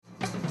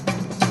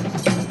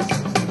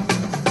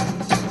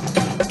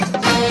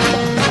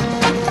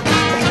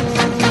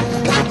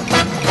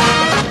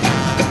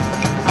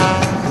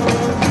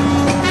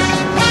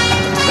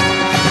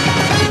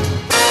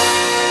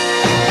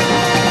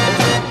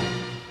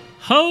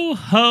Ho,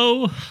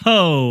 ho,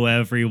 ho,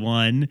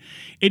 everyone.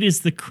 It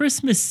is the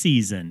Christmas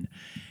season.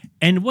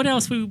 And what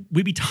else would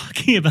we be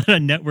talking about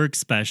on Network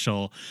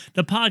Special?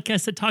 The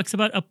podcast that talks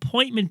about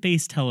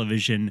appointment-based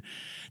television.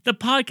 The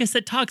podcast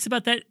that talks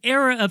about that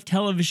era of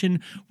television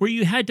where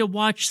you had to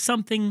watch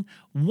something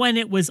when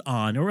it was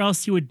on or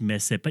else you would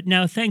miss it. But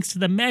now, thanks to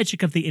the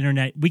magic of the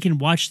internet, we can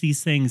watch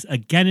these things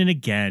again and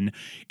again.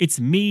 It's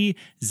me,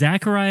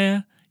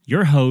 Zachariah,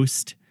 your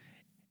host,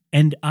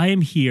 and I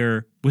am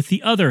here with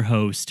the other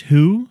host,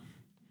 who?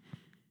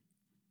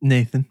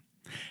 Nathan.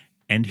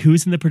 And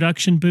who's in the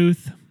production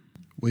booth?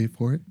 Wait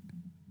for it.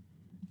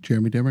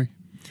 Jeremy Demery.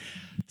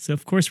 So,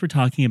 of course, we're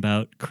talking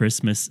about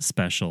Christmas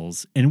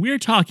specials. And we're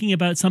talking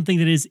about something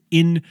that is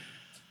in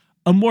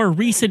a more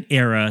recent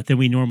era than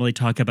we normally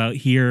talk about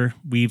here.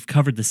 We've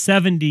covered the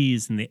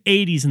 70s and the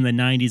 80s and the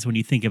 90s when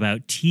you think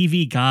about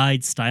TV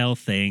guide style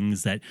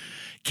things that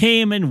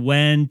came and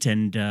went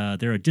and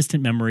they're a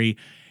distant memory.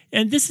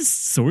 And this is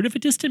sort of a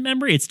distant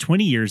memory. It's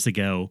 20 years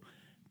ago.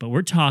 But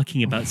we're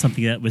talking about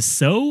something that was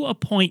so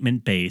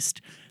appointment-based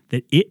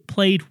that it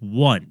played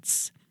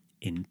once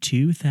in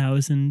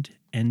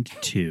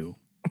 2002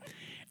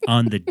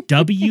 on the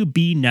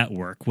WB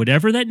network,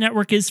 whatever that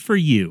network is for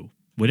you,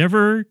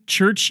 whatever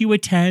church you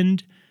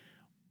attend,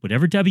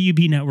 whatever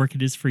WB network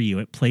it is for you,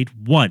 it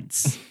played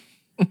once.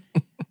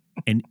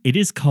 And it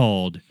is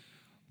called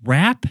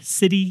Rap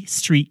City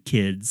Street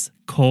Kids,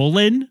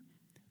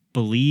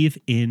 Believe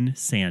in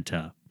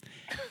Santa.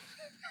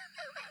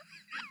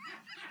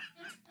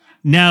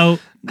 Now,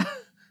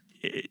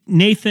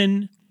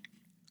 Nathan,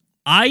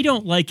 I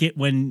don't like it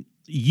when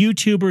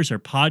YouTubers or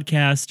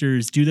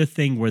podcasters do the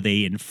thing where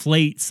they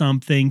inflate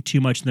something too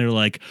much and they're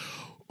like,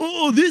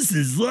 oh, this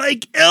is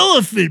like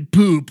elephant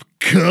poop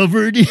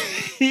covered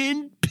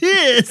in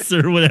piss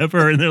or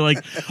whatever. And they're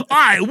like,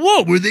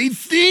 what were they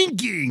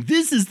thinking?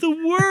 This is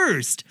the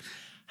worst.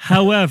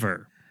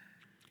 However,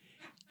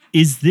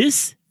 is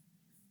this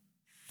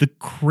the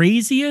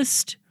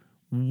craziest,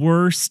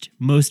 worst,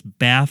 most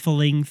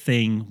baffling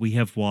thing we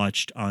have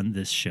watched on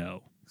this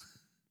show?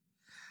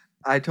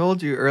 I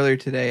told you earlier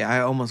today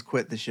I almost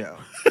quit the show.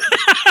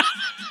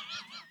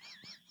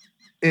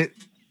 And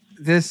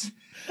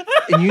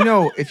you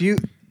know, if you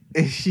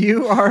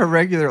are a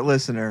regular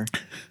listener,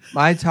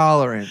 my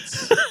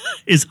tolerance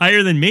is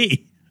higher than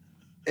me.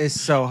 Is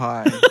so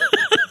high.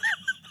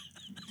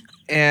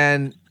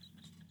 And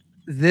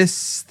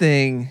this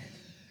thing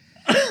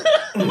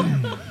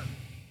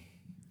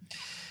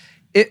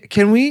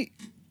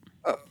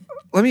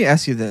let me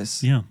ask you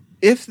this. Yeah.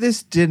 If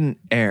this didn't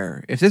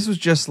air, if this was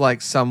just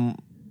like some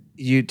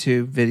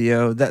YouTube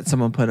video that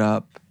someone put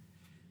up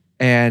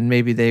and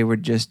maybe they were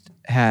just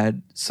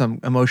had some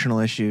emotional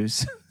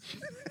issues,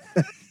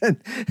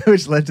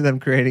 which led to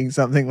them creating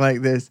something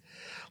like this,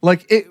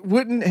 like it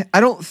wouldn't, I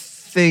don't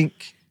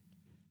think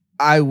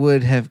I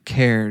would have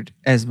cared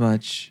as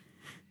much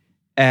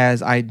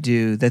as I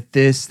do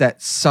that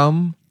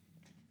some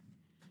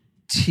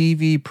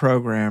TV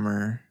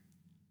programmer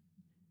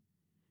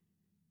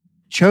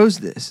chose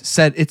this,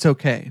 said it's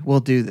okay,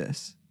 we'll do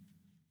this.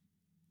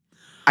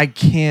 I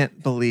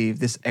can't believe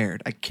this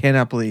aired. I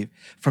cannot believe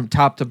from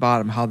top to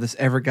bottom how this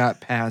ever got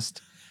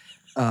past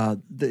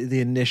the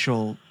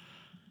initial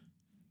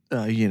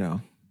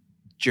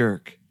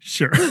jerk.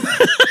 Sure.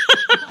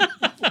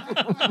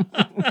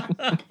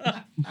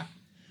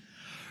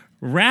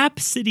 Rap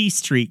City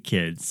Street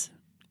Kids.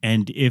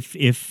 And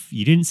if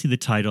you didn't see the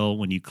title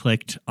when you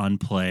clicked on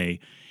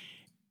play,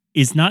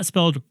 is not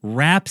spelled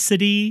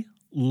Rhapsody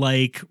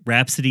like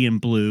Rhapsody in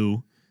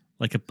Blue,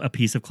 like a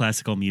piece of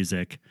classical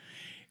music.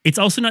 It's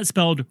also not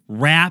spelled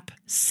Rap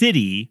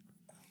City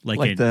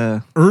like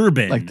the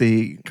urban, like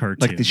the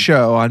cartoon, like the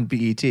show on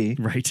BET.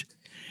 Right.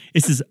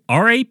 This is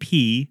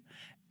RAPSITTIE,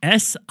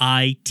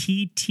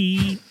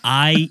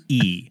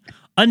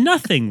 a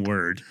nothing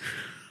word.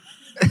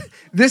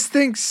 This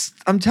thing,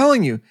 I'm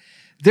telling you,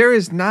 there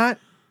is not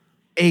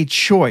a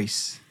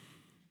choice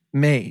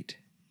made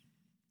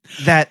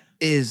that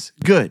is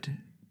good.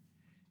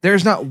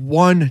 There's not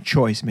one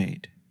choice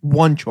made.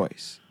 One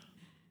choice.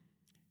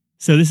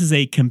 So this is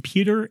a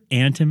computer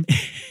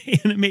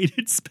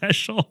animated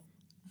special.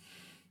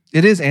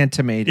 It is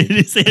animated. It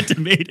is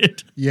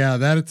animated. Yeah,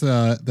 that's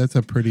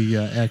a pretty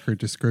accurate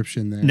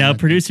description there. Now,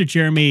 producer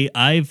Jeremy,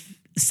 I've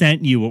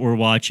sent you what we're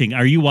watching.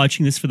 Are you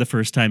watching this for the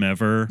first time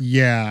ever?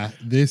 Yeah,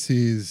 this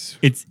is...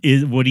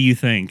 What do you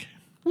think?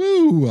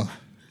 Woo!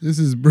 This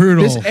is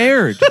brutal. This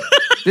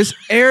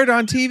aired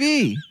on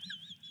TV.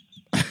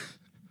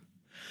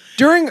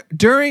 During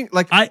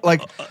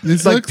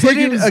this looks like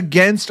pitted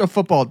against a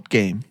football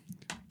game.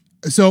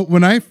 So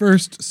when I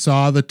first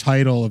saw the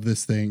title of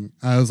this thing,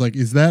 I was like,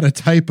 is that a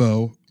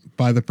typo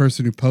by the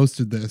person who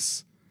posted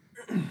this?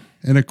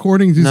 And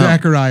according to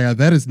Zachariah,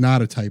 that is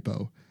not a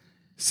typo.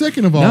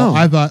 Second of all,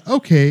 I thought,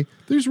 okay,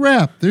 there's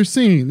rap, there's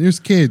singing, there's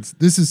kids.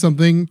 This is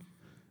something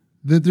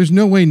that there's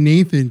no way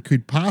Nathan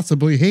could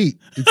possibly hate.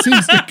 It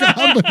seems to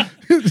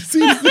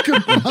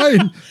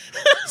combine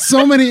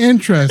so many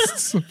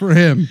interests for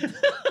him.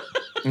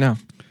 No.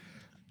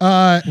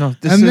 No,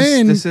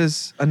 this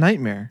is a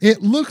nightmare.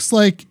 It looks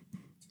like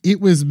it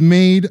was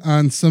made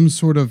on some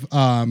sort of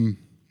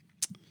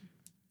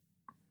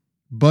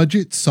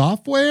budget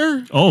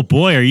software. Oh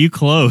boy, are you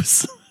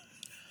close?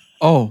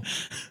 Oh,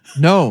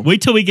 no.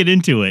 Wait till we get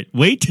into it.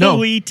 Wait till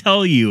we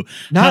tell you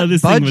how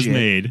this thing was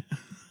made.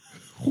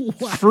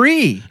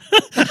 Free.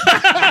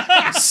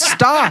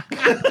 Stock.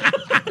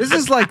 This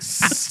is like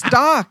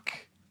stock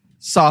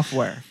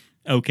software.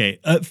 Okay.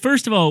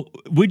 First of all,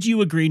 would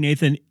you agree,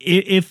 Nathan,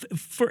 if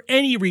for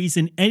any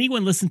reason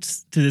anyone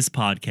listens to this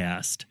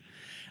podcast,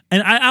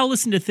 and I'll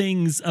listen to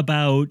things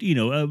about,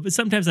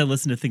 sometimes I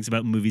listen to things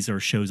about movies or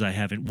shows I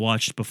haven't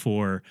watched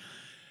before.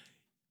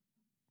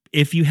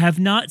 If you have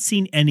not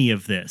seen any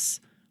of this,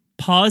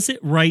 pause it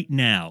right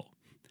now.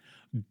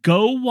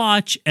 Go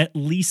watch at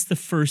least the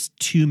first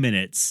 2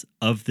 minutes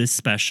of this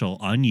special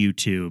on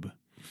YouTube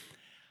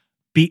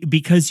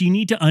because you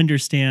need to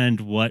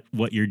understand what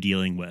you're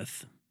dealing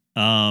with.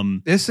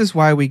 This is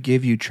why we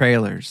give you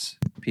trailers,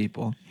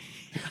 people.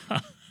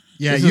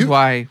 Yeah, this is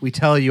why we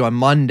tell you on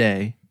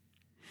Monday,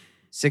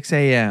 6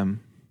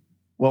 a.m.,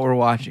 what we're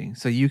watching,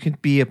 so you can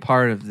be a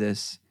part of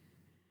this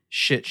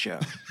shit show.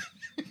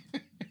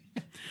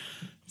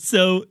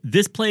 So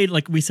this played,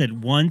 like we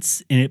said,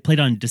 once, and it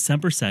played on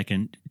December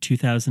 2nd,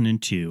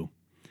 2002.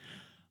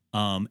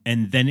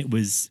 And then it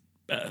was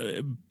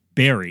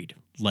buried,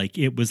 like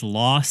it was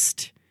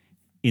lost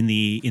in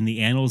the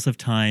annals of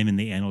time, in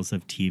the annals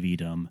of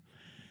TVdom,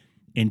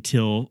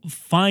 until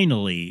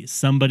finally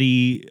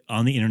somebody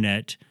on the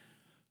internet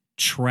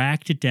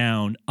tracked it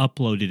down,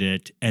 uploaded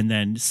it, and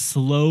then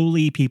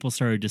slowly people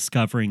started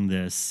discovering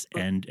this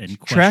and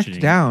questioning. Tracked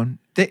down.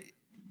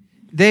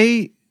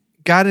 They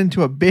got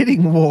into a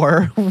bidding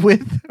war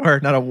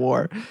not a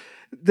war.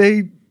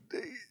 They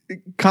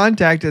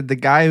contacted the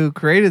guy who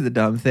created the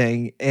dumb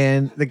thing,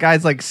 and the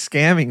guy's like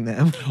scamming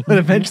them, but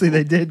eventually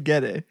they did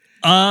get it.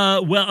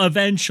 Well,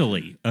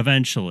 eventually.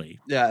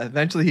 Yeah,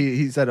 eventually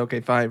he said,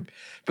 okay, fine.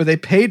 But they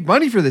paid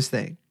money for this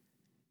thing.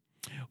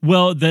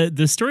 Well,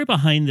 the story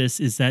behind this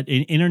is that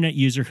an internet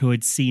user who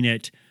had seen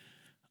it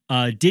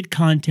did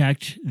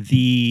contact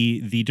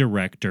the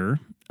director,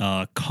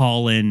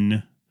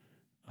 Colin.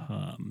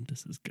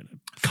 This is gonna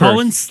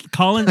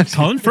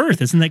Colin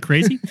Firth. Isn't that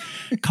crazy?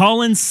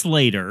 Colin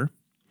Slater,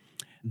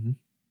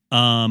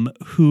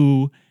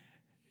 who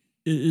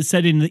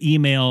said in the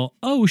email,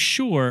 "Oh,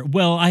 sure.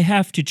 Well, I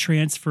have to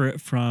transfer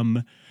it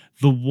from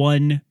the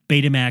one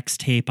Betamax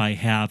tape I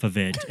have of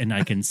it, and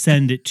I can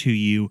send it to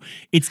you.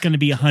 It's going to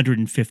be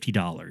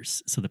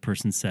 $150." So the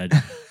person said,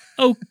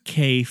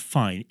 "Okay,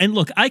 fine." And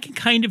look, I can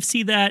kind of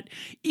see that.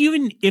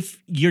 Even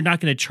if you're not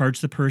going to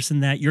charge the person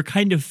that, you're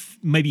kind of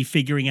maybe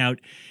figuring out,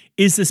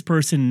 is this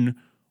person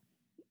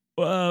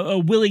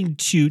willing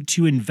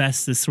to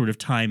invest this sort of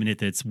time in it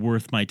that's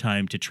worth my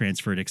time to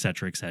transfer it, et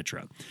cetera, et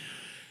cetera.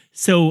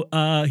 So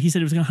he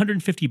said it was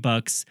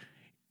 $150,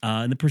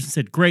 and the person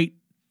said, "Great,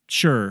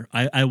 sure,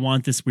 I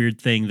want this weird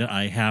thing that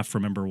I half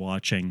remember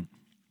watching."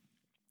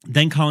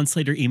 Then Colin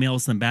Slater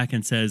emails them back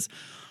and says,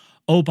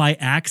 "Oh, by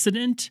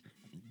accident,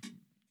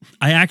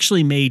 I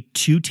actually made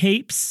 2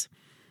 tapes.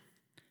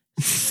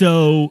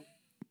 So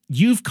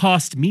you've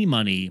cost me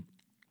money.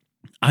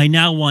 I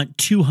now want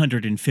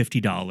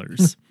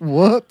 $250.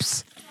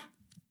 Whoops.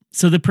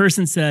 So the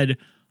person said,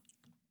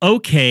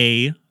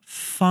 "Okay,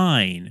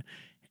 fine,"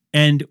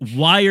 and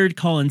wired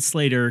Colin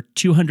Slater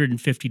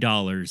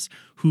 $250,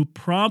 who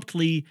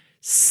promptly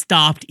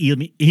stopped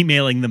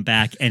emailing them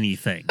back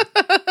anything.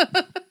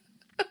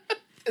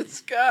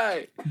 This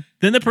guy.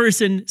 Then the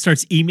person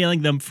starts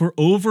emailing them for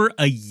over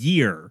a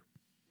year.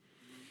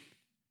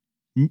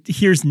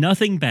 Hears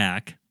nothing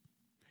back.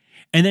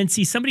 And then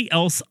see somebody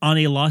else on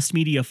a Lost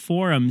Media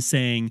forum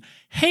saying,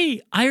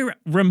 "Hey, I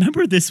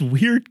remember this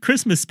weird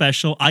Christmas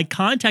special. I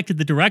contacted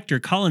the director,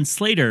 Colin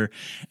Slater,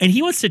 and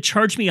he wants to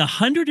charge me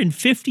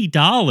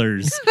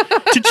 $150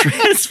 to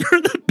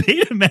transfer the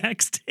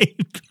Betamax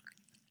tape."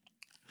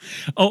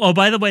 Oh,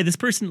 by the way, this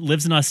person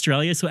lives in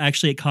Australia, so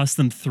actually it costs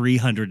them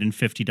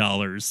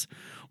 $350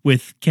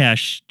 with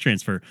cash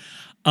transfer.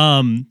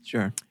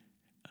 Sure.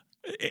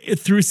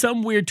 Through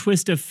some weird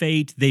twist of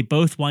fate, they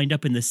both wind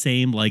up in the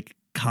same,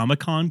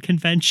 Comic-Con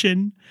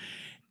convention,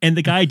 and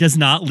the guy does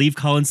not leave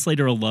Colin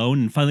Slater alone,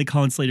 and finally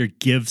Colin Slater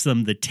gives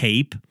them the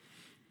tape,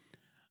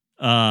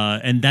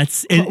 and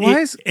that's and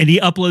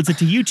he uploads it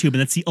to YouTube, and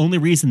that's the only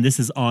reason this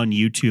is on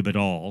YouTube at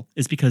all,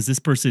 is because this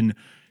person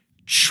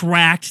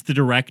tracked the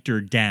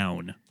director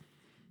down.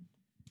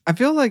 I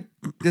feel like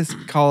this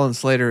Colin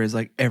Slater is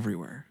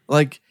everywhere.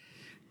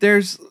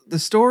 There's the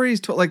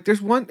stories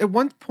there's one at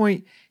one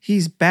point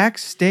he's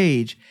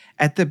backstage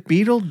at the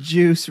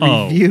Beetlejuice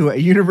review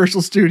at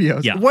Universal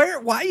Studios. Yeah.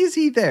 Why is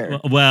he there?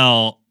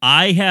 Well,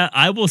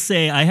 I will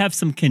say I have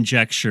some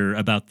conjecture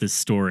about this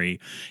story.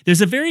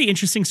 There's a very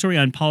interesting story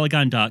on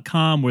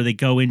Polygon.com where they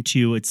go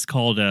into, it's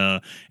called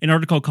an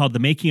article called "The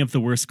Making of the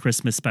Worst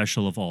Christmas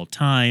Special of All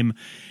Time."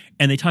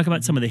 And they talk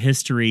about some of the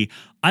history.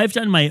 I've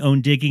done my own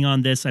digging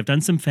on this. I've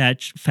done some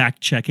fact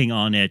checking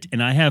on it,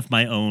 and I have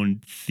my own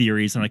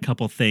theories on a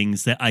couple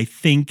things that I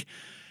think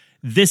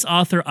this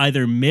author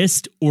either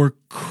missed or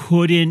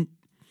couldn't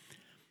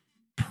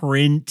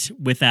print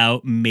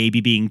without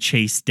maybe being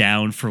chased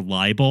down for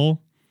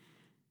libel.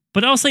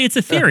 But I'll say it's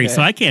a theory,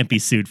 so I can't be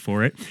sued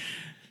for it.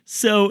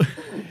 So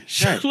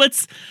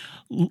let's...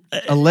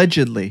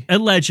 Allegedly. By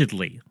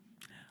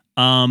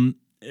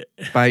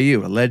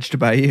you. Alleged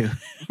by you.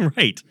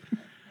 Right.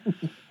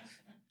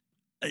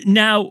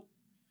 Now,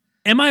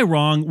 am I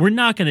wrong? We're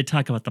not going to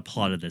talk about the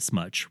plot of this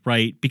much,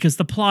 right? Because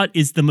the plot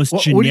is the most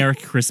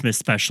generic Christmas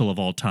special of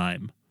all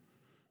time.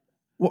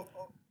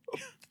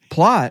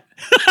 Plot?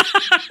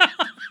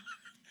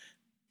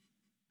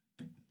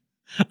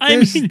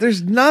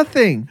 There's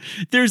nothing.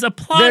 There's a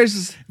plot.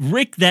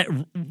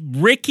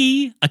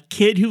 Ricky, a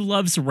kid who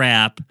loves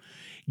rap,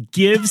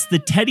 gives the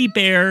teddy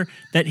bear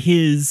that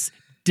his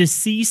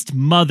deceased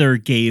mother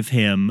gave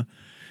him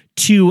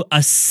to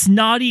a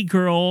snotty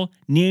girl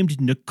named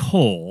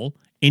Nicole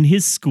in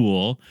his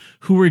school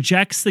who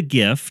rejects the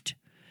gift.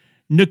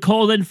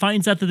 Nicole then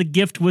finds out that the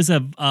gift was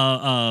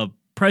a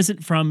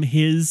present from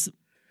his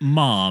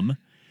mom,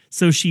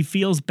 so she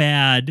feels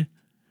bad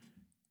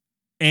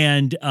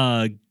and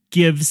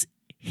gives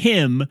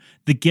him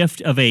the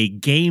gift of a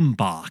game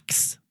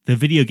box, the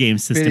video game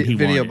system he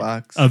wanted.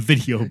 A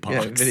video box.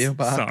 Yeah, video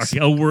box.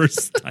 Sorry, a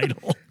worse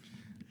title.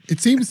 It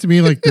seems to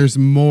me like there's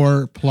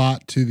more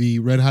plot to the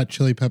Red Hot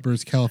Chili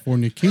Peppers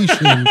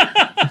Californication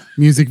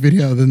music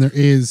video than there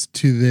is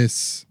to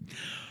this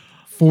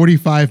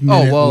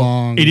 45-minute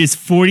long. It is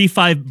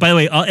 45. By the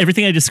way,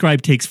 everything I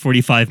described takes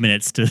 45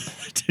 minutes to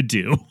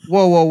do.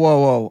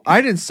 Whoa. I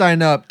didn't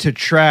sign up to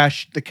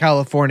trash the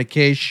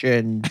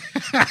Californication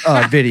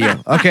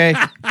video, okay?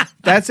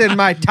 That's in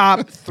my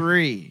top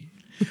 3.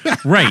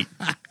 Right.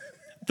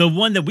 The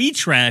one that we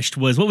trashed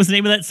was, what was the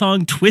name of that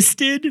song?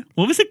 Twisted?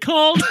 What was it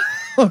called?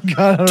 Oh,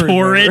 God.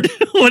 Torrid.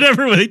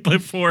 Whatever they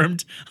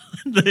performed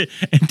on the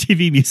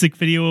MTV Music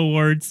Video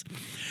Awards.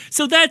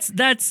 So that's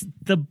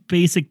the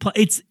basic plot.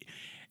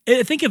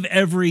 Think of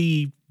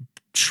every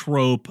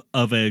trope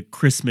of a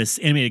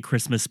animated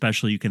Christmas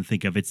special you can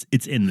think of.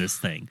 It's in this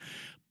thing.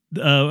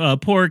 A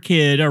poor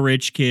kid, a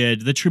rich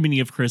kid. The true meaning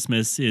of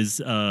Christmas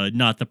is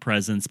not the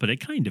presents, but it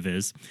kind of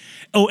is.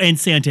 Oh, and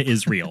Santa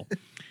is real.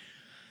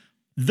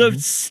 The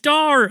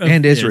star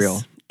of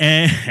Israel.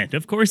 And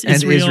of course,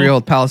 Israel. And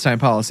Israel-Palestine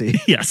policy.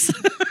 Yes.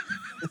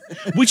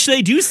 Which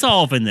they do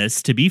solve in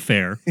this, to be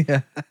fair.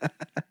 Yeah.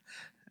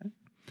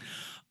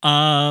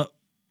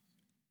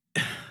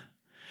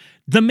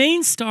 The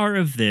main star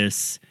of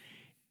this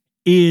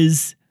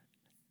is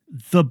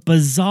the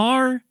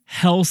bizarre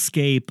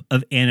hellscape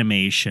of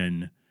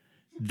animation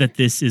that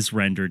this is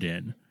rendered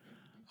in.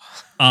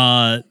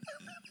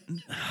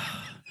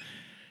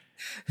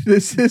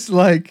 This is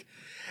like,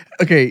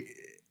 okay,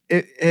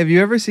 have you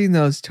ever seen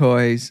those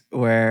toys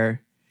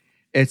where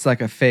it's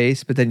like a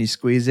face, but then you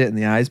squeeze it and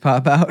the eyes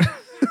pop out?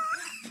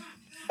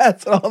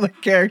 That's what all the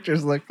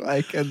characters look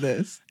like in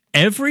this.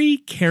 Every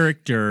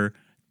character,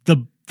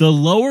 the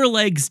lower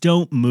legs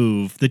don't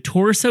move. The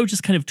torso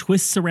just kind of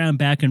twists around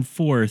back and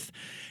forth.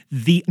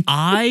 The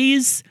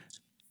eyes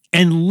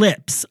and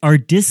lips are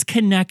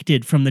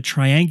disconnected from the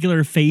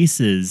triangular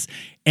faces,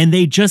 and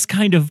they just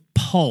kind of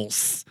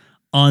pulse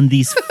on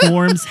these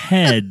forms'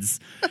 heads.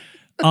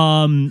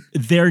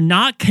 They're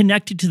not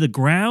connected to the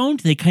ground.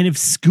 They kind of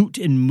scoot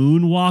and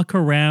moonwalk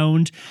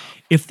around.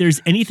 If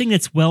there's anything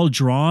that's well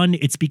drawn,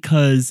 it's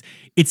because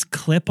it's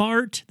clip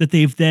art that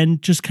they've then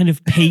just kind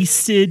of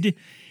pasted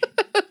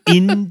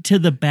into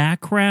the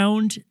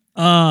background.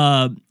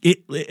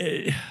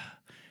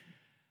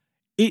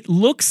 It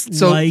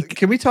looks like...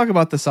 Can we talk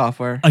about the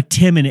software? A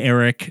Tim and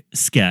Eric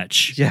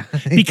sketch. Yeah.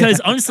 Because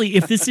honestly,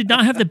 if this did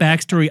not have the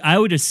backstory, I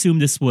would assume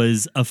this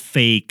was a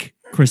fake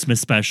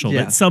Christmas special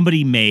that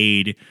somebody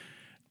made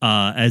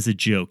as a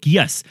joke.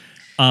 Yes.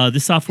 The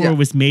software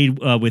was made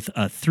with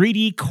a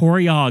 3D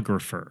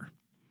choreographer.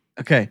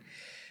 Okay.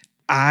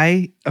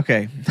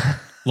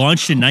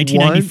 Launched in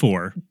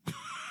 1994.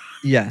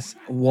 Yes.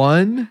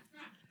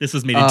 This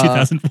was made in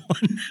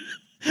 2001.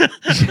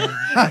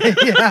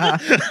 Yeah.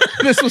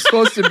 This was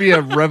supposed to be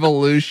a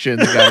revolution,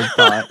 the guys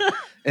thought,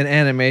 in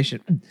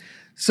animation.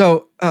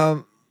 So,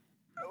 and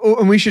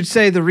we should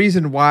say the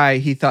reason why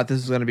he thought this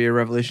was going to be a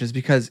revolution is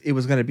because it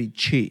was going to be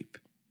cheap,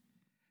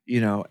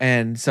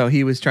 and so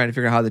he was trying to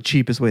figure out how the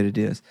cheapest way to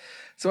do this.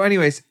 So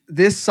anyways,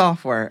 this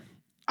software,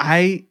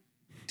 I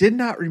did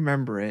not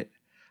remember it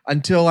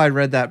until I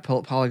read that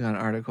Polygon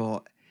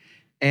article.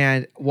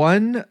 And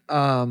one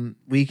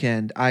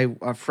weekend,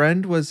 a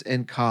friend was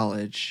in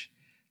college.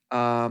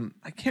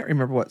 I can't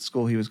remember what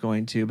school he was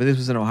going to, but this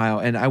was in Ohio.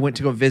 And I went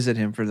to go visit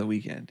him for the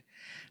weekend.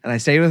 And I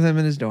stayed with him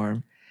in his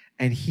dorm.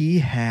 And he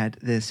had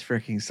this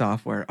freaking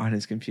software on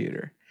his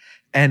computer.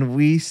 And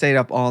we stayed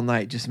up all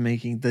night just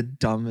making the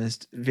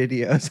dumbest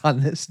videos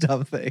on this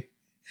dumb thing.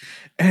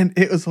 And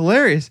it was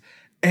hilarious.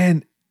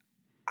 And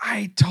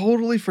I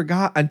totally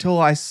forgot until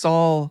I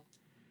saw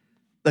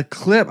the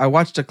clip. I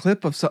watched a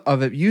clip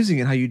of it using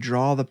it, how you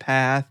draw the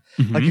path.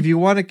 Mm-hmm. Like if you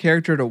want a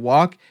character to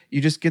walk, you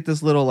just get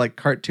this little like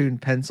cartoon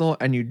pencil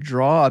and you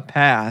draw a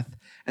path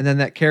and then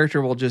that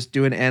character will just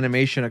do an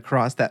animation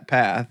across that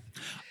path.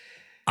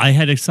 I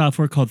had a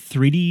software called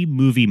 3D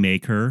Movie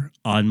Maker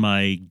on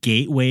my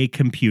Gateway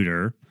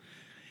computer.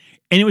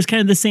 And it was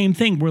kind of the same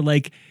thing where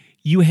like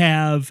you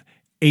have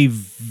a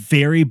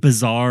very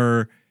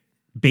bizarre,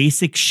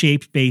 basic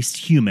shape-based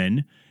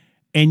human,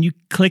 and you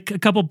click a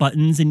couple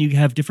buttons and you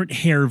have different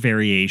hair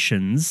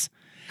variations.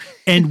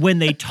 And when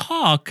they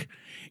talk,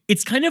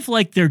 it's kind of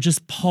like they're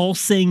just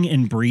pulsing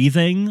and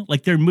breathing.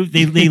 Like they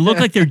look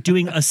like they're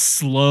doing a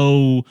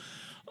slow,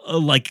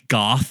 like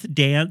goth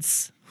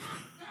dance.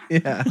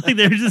 Yeah. Like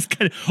they're just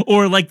kind of,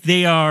 or like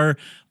they are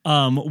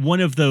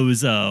one of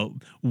those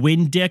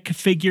Windick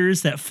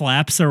figures that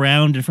flaps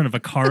around in front of a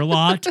car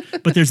lot,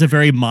 but there's a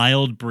very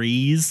mild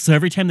breeze. So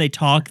every time they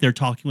talk, they're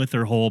talking with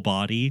their whole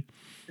body.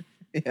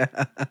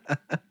 Yeah.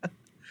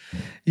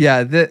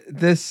 Yeah.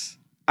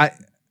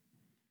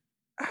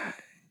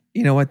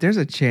 You know what? There's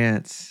a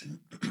chance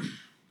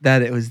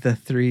that it was the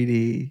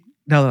 3D.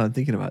 Now that I'm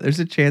thinking about it, there's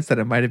a chance that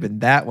it might have been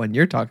that one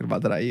you're talking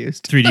about that I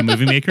used. 3D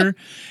Movie Maker.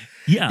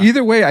 Yeah.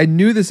 Either way, I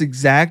knew this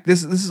exact.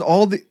 This is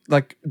all the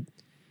like.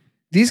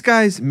 These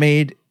guys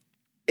made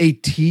a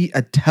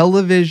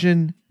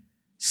television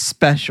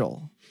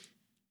special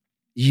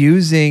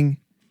using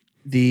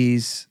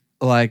these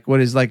like what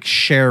is like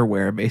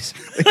shareware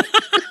basically.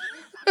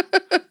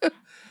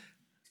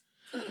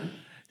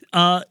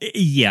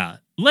 Yeah.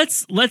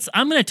 Let's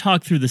I'm going to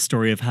talk through the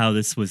story of how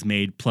this was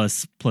made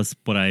plus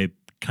what I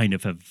kind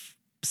of have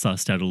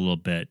sussed out a little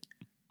bit.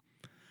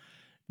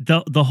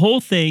 The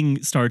whole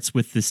thing starts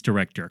with this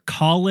director,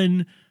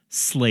 Colin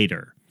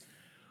Slater,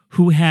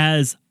 who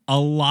has a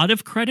lot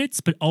of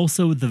credits, but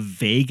also the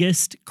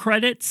vaguest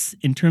credits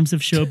in terms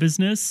of show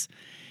business.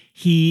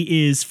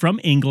 He is from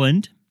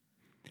England,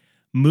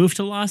 moved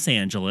to Los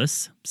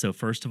Angeles. So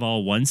first of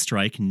all, one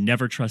strike,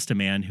 never trust a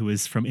man who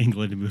is from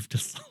England and moved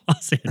to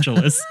Los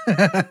Angeles.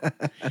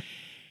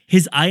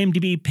 His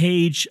IMDb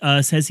page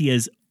says he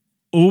has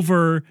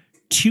over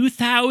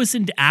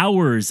 2,000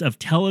 hours of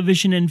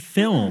television and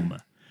film,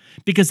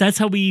 because that's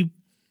how you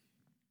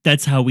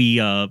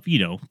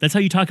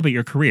talk about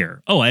your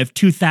career. Oh, I have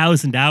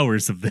 2,000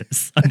 hours of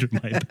this under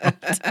my belt.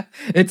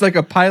 It's like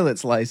a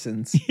pilot's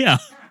license. Yeah.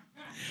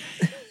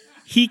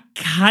 He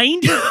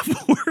kind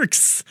of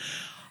works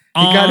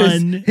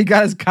He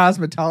got his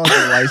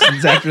cosmetology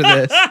license after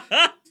this.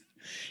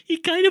 He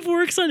kind of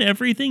works on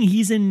everything.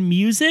 He's in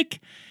music.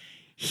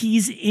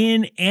 He's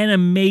in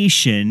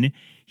animation.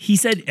 He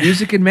said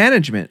music and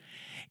management.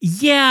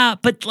 Yeah,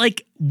 but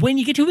like when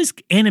you get to his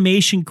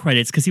animation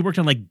credits, because he worked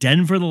on like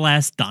Denver the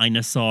Last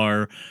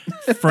Dinosaur,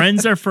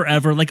 Friends Are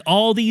Forever, like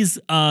all these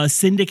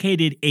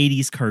syndicated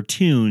 80s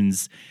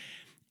cartoons,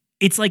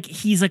 it's like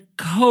he's a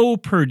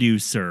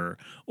co-producer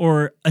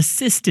or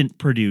assistant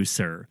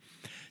producer.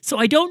 So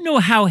I don't know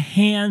how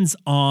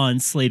hands-on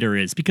Slater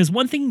is, because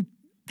one thing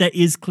that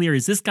is clear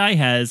is this guy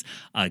has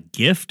a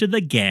gift of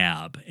the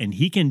gab, and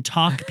he can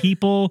talk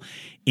people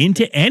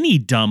into any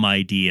dumb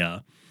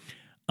idea.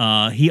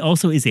 He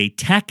also is a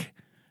tech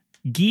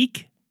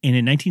geek, and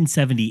in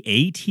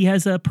 1978, he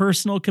has a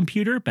personal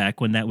computer, back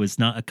when that was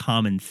not a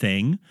common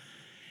thing.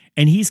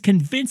 And he's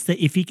convinced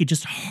that if he could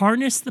just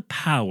harness the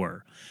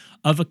power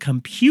of a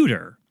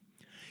computer,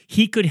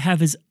 he could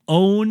have his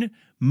own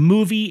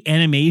movie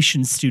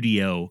animation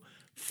studio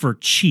for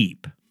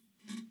cheap.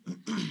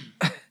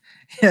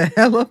 Yeah,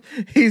 hello.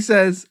 He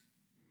says,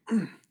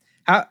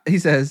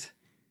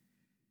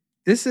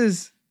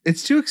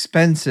 it's too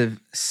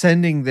expensive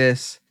sending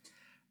this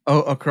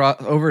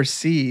across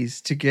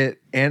overseas to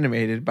get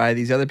animated by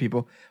these other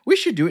people. We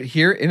should do it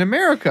here in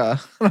America.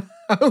 I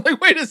was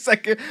like, wait a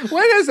second.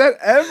 When has that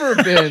ever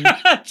been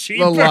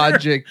the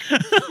logic?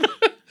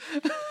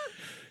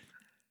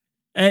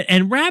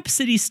 And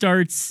Rhapsody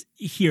starts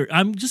here.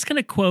 I'm just going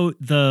to quote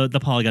the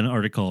Polygon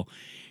article.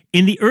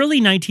 In the early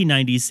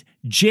 1990s,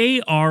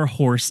 J.R.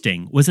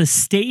 Horsting was a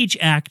stage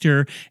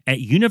actor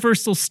at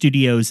Universal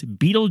Studios'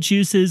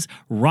 Beetlejuice's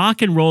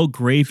Rock and Roll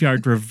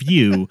Graveyard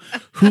Review,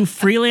 who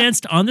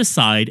freelanced on the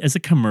side as a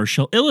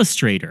commercial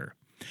illustrator.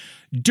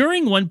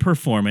 During one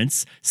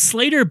performance,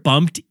 Slater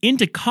bumped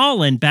into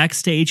Colin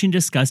backstage and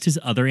discussed his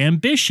other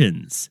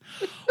ambitions.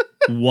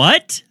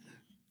 What?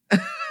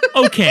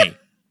 Okay.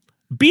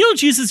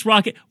 Beetlejuice's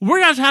Rocket.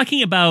 We're not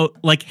talking about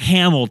like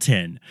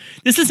Hamilton.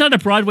 This is not a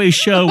Broadway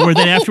show where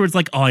then afterwards,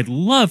 like, oh, I'd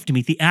love to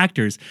meet the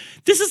actors.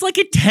 This is like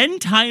a 10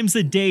 times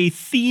a day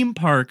theme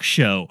park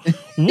show.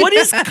 What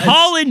is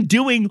Colin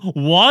doing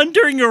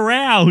wandering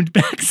around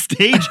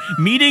backstage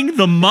meeting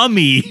the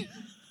mummy?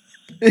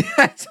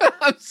 That's what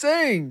I'm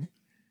saying.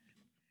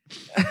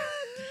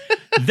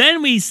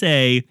 Then we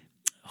say,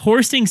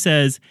 Horsting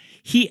says,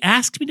 he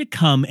asked me to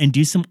come and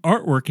do some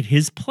artwork at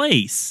his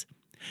place.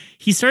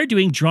 He started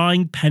doing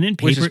drawing pen and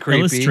paper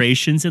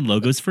illustrations and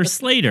logos for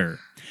Slater.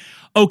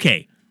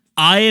 Okay,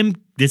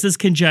 this is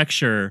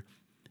conjecture.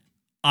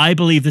 I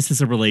believe this is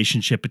a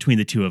relationship between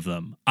the two of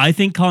them. I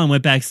think Colin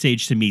went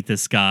backstage to meet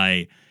this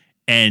guy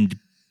and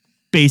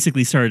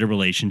basically started a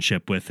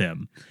relationship with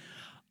him.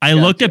 I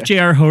looked up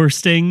J.R.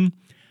 Horsting.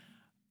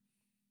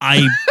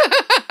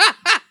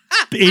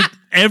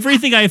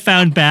 Everything I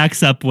found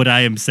backs up what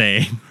I am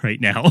saying right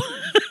now.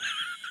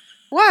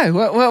 Why?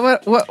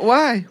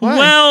 Why?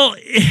 Well,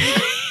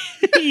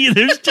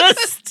 there's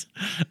just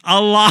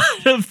a lot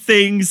of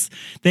things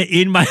that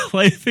in my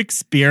life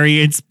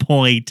experience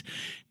point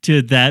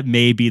to that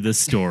may be the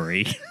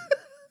story.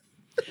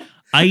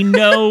 I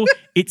know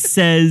it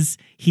says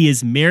he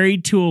is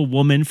married to a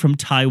woman from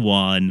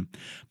Taiwan,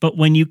 but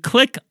when you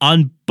click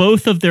on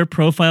both of their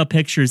profile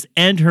pictures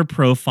and her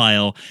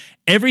profile,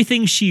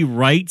 everything she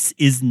writes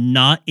is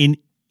not in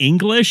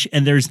English,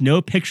 and there's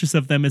no pictures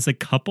of them as a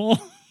couple.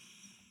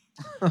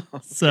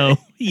 So,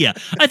 yeah,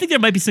 I think there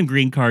might be some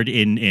green card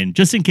in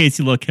just in case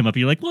you look him up.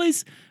 You're like, well,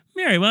 he's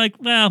married.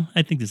 Well,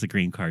 I think there's a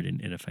green card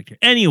in effect here.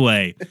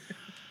 Anyway,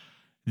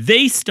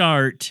 they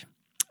start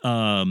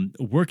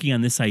working on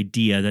this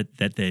idea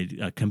that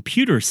the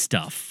computer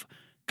stuff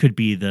could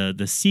be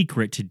the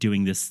secret to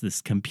doing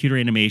this computer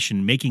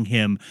animation, making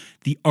him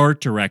the art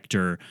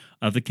director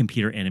of the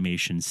computer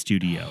animation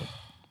studio.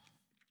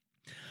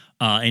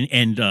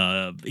 And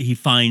he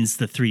finds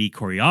the 3D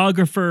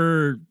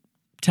choreographer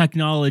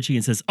technology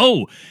and says,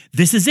 oh,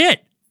 this is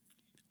it.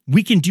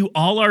 We can do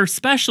all our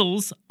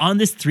specials on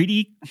this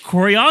 3D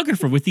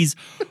choreographer with these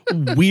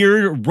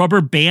weird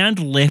rubber band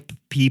lip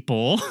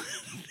people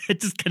that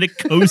just kind of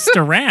coast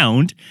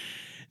around.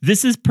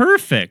 This is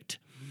perfect.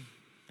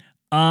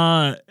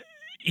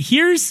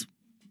 Here's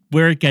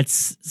where it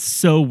gets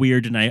so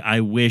weird, and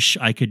I wish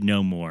I could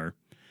know more.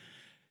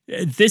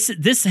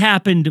 This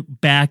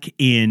happened back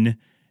in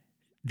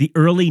the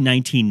early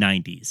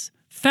 1990s.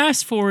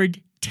 Fast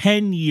forward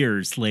 10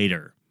 years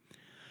later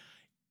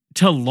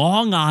to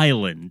Long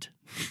Island.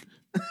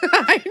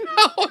 I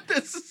know,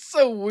 this is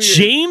so weird.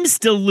 James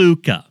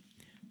DeLuca,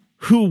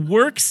 who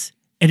works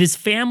at his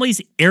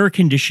family's air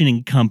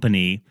conditioning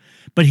company,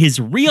 but his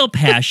real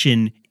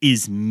passion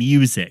is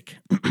music.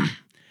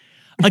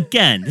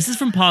 Again, this is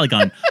from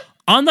Polygon.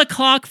 On the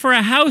clock for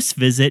a house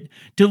visit,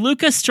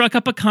 DeLuca struck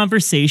up a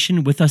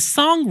conversation with a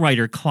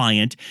songwriter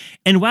client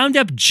and wound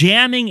up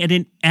jamming at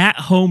an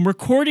at-home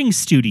recording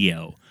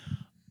studio.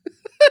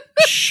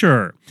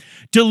 Sure.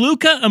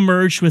 DeLuca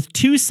emerged with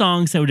 2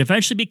 songs that would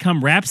eventually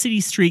become Rhapsody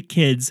Street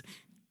Kids'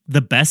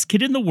 The Best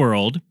Kid in the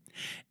World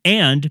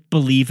and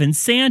Believe in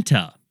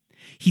Santa.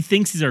 He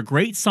thinks these are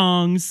great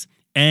songs,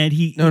 and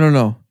he...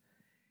 No.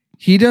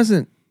 He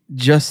doesn't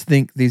just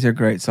think these are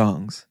great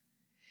songs.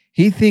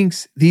 He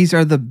thinks these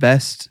are the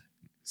best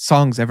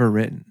songs ever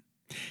written.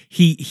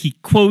 He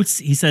quotes,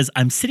 he says,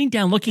 I'm sitting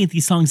down looking at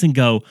these songs and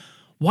go,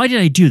 why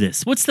did I do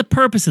this? What's the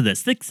purpose of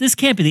this? This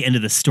can't be the end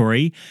of the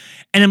story.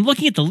 And I'm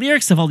looking at the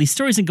lyrics of all these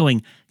stories and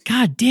going,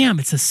 God damn,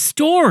 it's a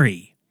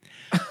story.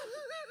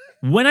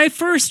 When I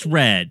first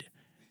read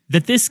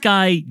that this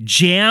guy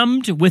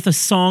jammed with a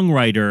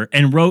songwriter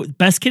and wrote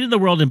Best Kid in the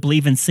World and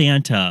Believe in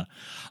Santa,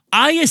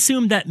 I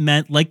assumed that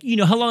meant, like, you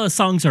know, how a lot of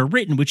songs are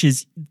written, which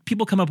is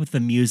people come up with the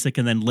music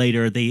and then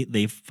later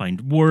they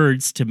find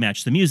words to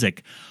match the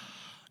music.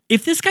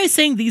 If this guy's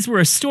saying these were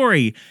a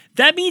story,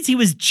 that means he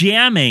was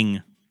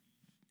jamming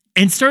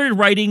and started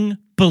writing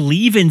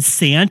Believe in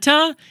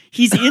Santa?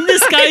 He's in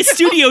this guy's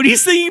studio and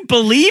he's singing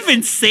Believe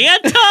in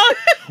Santa?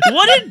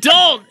 What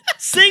adult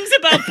sings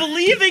about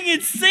believing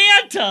in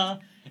Santa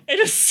in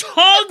a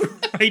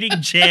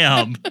songwriting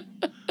jam?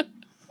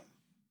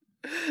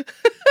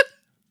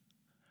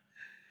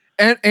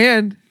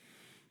 And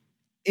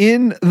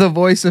in the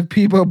voice of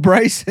Peebo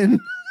Bryson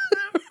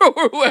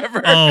or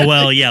whoever. Oh,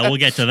 well, yeah, we'll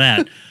get to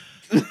that.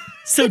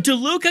 So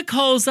DeLuca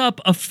calls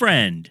up a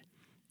friend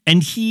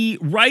and he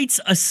writes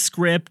a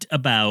script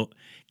about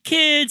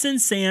kids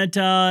and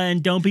Santa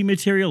and don't be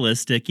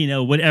materialistic, you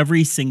know, what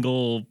every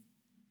single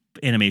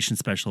animation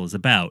special is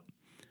about.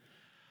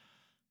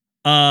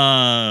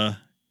 Then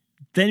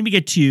we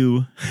get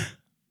to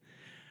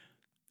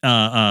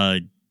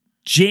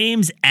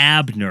James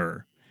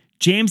Abner.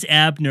 James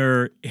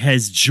Abner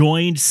has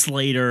joined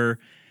Slater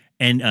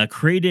and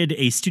created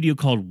a studio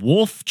called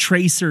Wolf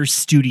Tracer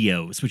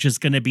Studios, which is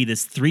going to be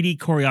this 3D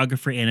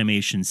choreographer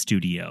animation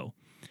studio.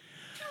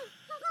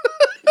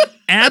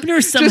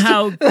 Abner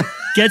somehow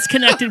gets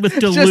connected with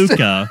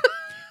DeLuca.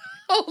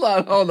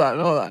 Hold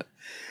on.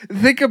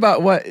 Think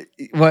about what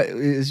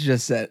is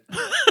just said.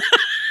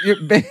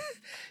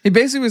 He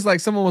basically was like,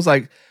 someone was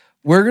like,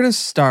 we're going to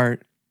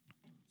start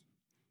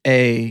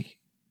a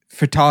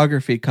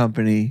photography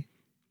company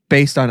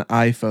based on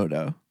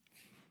iPhoto.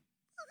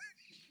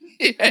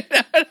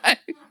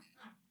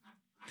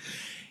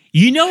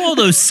 You know all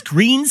those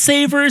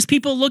screensavers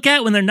people look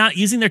at when they're not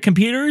using their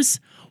computers?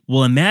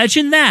 Well,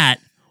 imagine that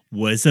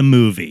was a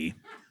movie.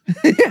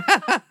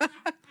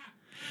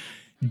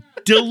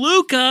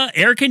 DeLuca,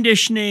 air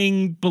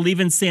conditioning, Believe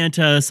in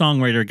Santa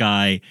songwriter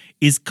guy,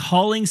 is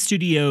calling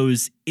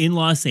studios in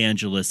Los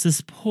Angeles,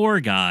 this poor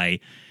guy,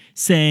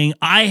 saying,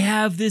 I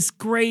have this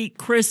great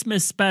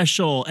Christmas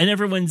special. And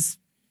everyone's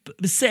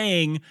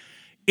saying,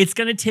 it's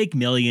going to take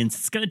millions.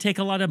 It's going to take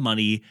a lot of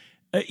money.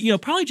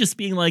 Probably just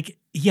being like,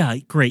 yeah,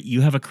 great. You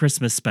have a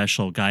Christmas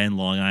special, guy in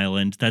Long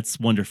Island. That's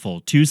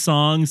wonderful. 2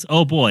 songs.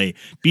 Oh boy,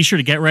 be sure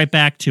to get right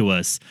back to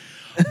us.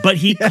 But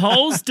he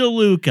calls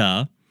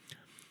DeLuca,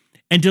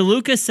 and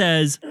DeLuca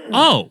says,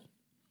 oh,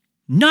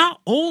 not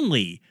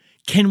only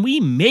can we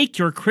make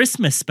your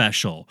Christmas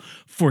special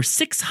for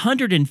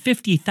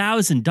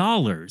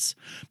 $650,000,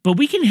 but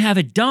we can have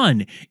it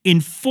done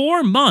in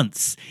 4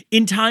 months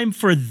in time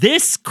for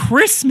this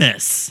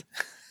Christmas.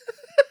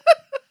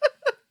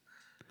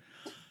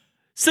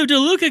 So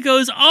DeLuca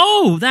goes,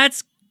 oh,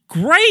 that's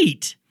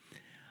great.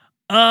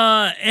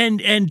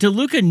 And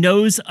DeLuca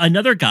knows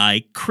another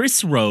guy,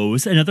 Chris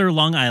Rose, another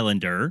Long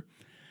Islander.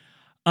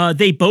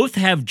 They both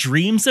have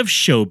dreams of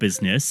show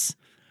business.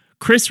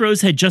 Chris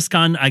Rose had just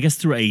gone, I guess,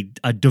 through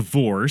a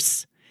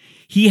divorce.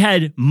 He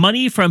had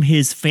money from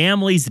his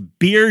family's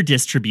beer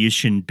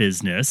distribution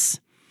business.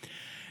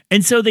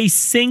 And so they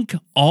sink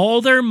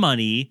all their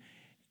money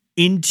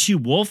into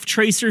Wolf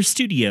Tracer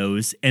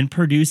Studios and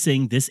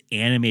producing this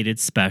animated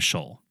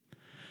special.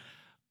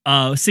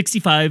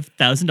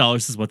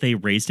 $65,000 is what they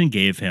raised and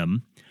gave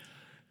him.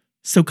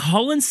 So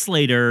Colin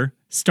Slater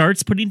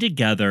starts putting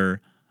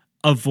together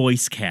a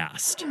voice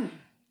cast.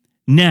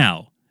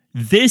 Now,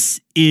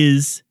 this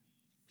is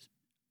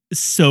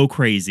so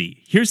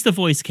crazy. Here's the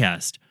voice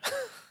cast.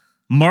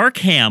 Mark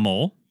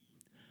Hamill,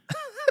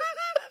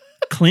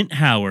 Clint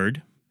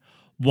Howard,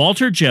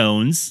 Walter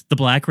Jones, the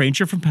Black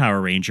Ranger from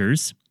Power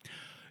Rangers,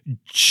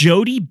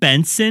 Jodie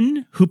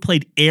Benson, who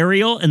played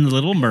Ariel in The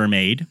Little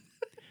Mermaid,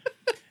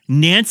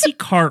 Nancy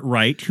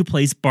Cartwright, who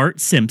plays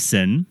Bart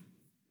Simpson,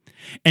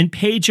 and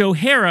Paige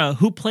O'Hara,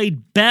 who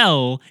played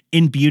Belle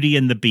in Beauty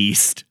and the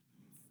Beast.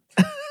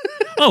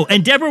 Oh,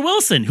 and Deborah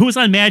Wilson, who was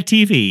on Mad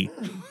TV.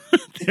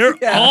 They're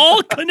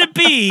all going to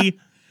be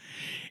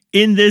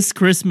in this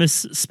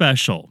Christmas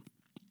special.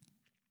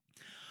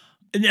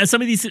 Now, some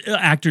of these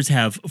actors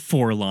have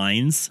 4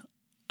 lines.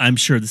 I'm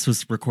sure this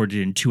was recorded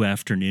in 2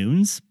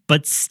 afternoons,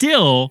 but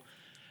still,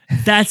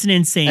 that's an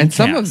insane And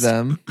some cast.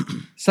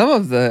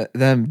 of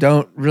them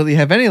don't really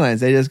have any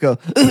lines. They just go.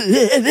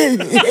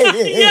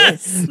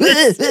 Yes,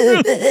 that's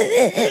true.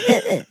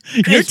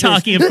 You're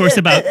talking, of course,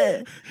 about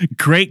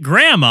Great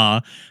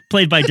Grandma,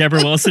 played by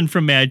Deborah Wilson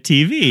from Mad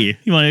TV.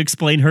 You want to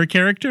explain her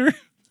character?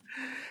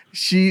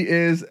 She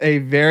is a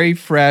very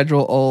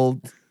fragile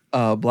old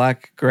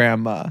black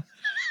grandma.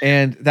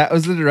 And that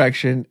was the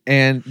direction.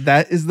 And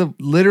that is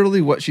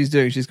literally what she's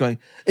doing. She's going,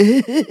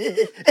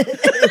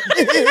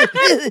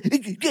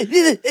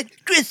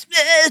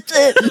 Christmas.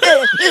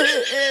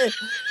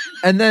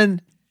 And then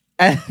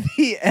at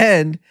the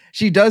end,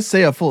 she does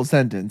say a full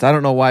sentence. I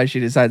don't know why she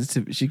decides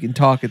she can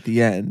talk at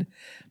the end.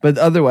 But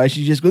otherwise,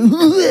 she just goes,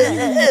 Well,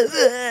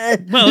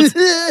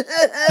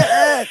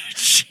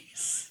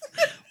 jeez.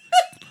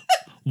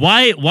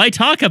 Why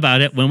talk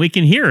about it when we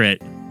can hear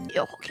it?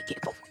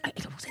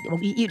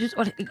 You just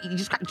got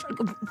to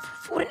go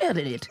for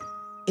it.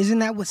 Isn't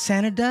that what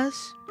Santa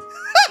does?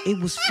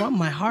 It was from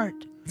my heart.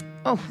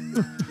 Oh,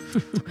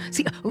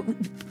 see,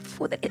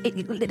 for the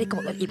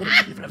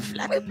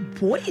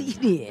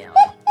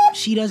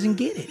she doesn't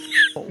get it.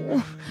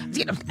 Oh,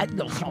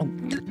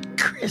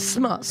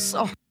 Christmas.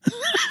 Oh.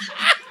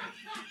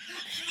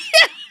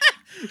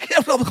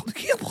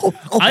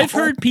 I've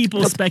heard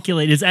people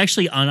speculate, it's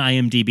actually on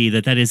IMDb,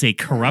 that is a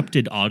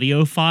corrupted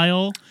audio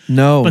file.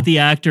 no. But the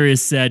actor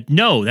has said,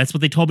 no, that's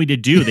what they told me to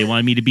do. They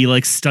wanted me to be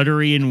like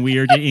stuttery and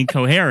weird and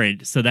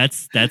incoherent. So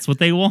that's what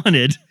they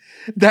wanted.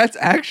 That's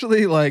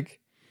actually like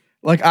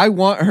I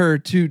want her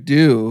to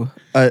do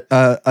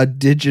a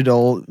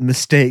digital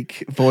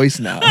mistake voice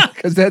now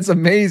because that's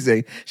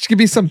amazing. She could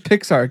be some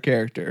Pixar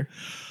character,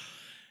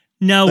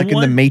 Now, like in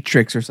the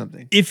Matrix or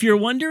something. if you're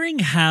wondering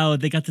how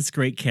they got this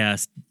great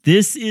cast,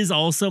 this is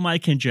also my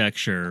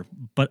conjecture.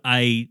 But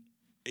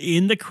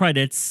in the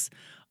credits,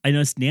 I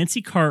noticed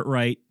Nancy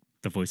Cartwright,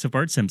 the voice of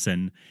Bart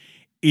Simpson,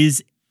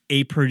 is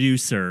a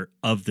producer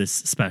of this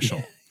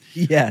special.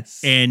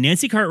 Yes. And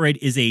Nancy Cartwright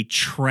is a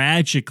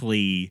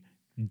tragically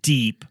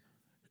deep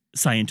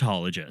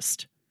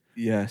Scientologist.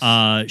 Yes.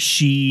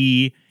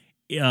 She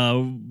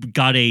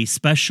got a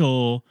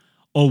special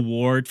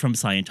award from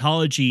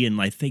Scientology in,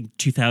 I think,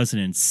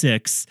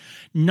 2006,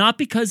 not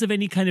because of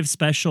any kind of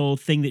special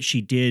thing that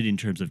she did in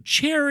terms of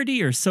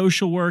charity or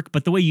social work,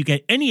 but the way you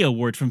get any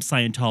award from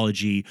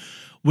Scientology,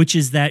 which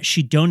is that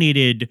she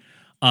donated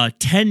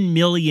 $10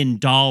 million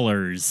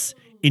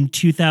in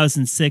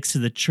 2006 to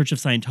the Church of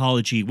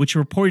Scientology, which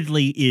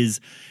reportedly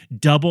is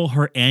double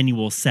her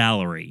annual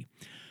salary.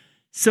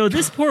 So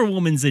this poor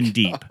woman's in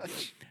deep.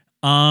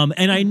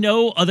 And I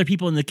know other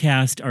people in the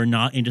cast are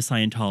not into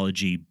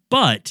Scientology,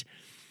 but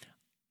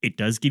it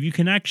does give you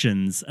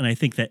connections. And I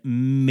think that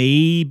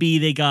maybe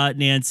they got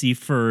Nancy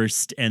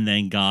first and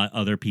then got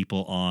other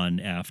people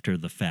on after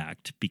the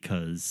fact,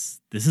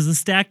 because this is a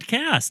stacked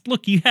cast.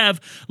 Look, you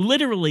have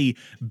literally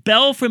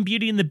Belle from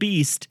Beauty and the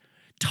Beast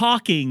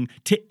talking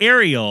to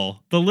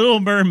Ariel, the Little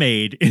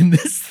Mermaid, in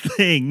this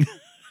thing.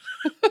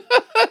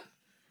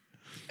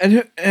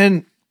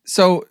 And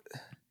so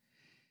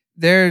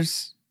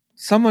there's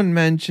someone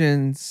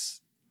mentions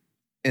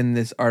in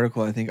this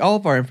article, I think all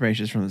of our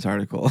information is from this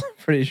article,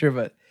 pretty sure,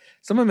 but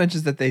someone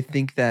mentions that they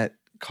think that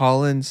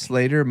Colin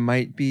Slater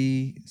might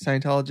be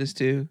Scientologist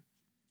too.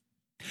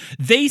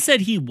 They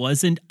said he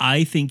wasn't.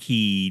 I think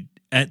he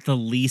at the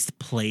least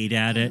played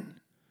at it.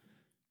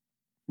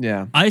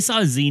 Yeah. I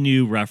saw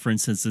Xenu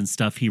references and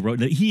stuff he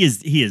wrote. He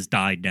has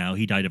died now.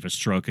 He died of a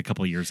stroke a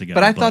couple of years ago.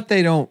 But I thought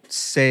they don't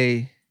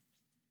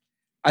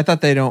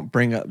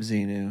bring up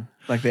Xenu.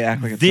 Like they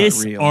act like it's this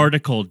not real.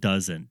 article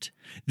doesn't.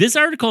 This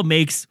article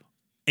makes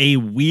a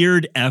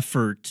weird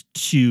effort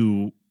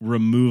to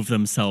remove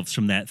themselves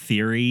from that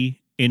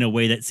theory in a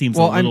way that seems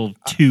a little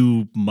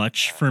too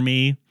much for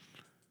me.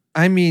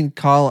 I mean,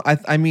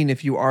 I mean,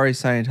 if you are a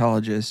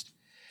Scientologist,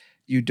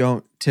 you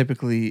don't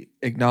typically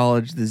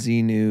acknowledge the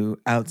Xenu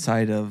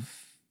outside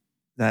of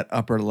that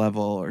upper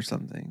level or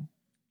something.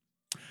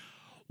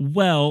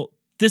 Well,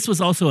 this was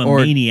also a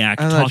maniac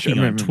talking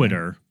on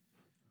Twitter.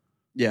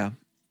 Yeah.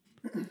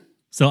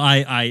 So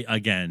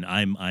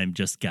I'm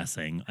just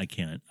guessing. I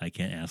can't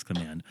ask the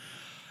man.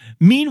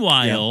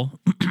 Meanwhile,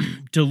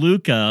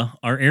 DeLuca,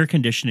 our air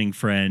conditioning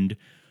friend,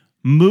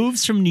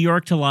 moves from New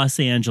York to Los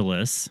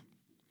Angeles.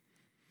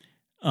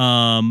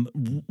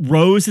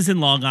 Rose is in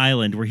Long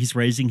Island where he's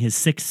raising his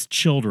 6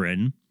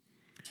 children.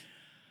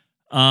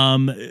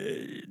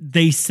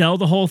 They sell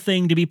the whole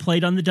thing to be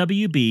played on the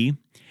WB.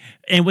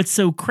 And what's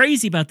so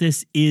crazy about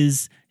this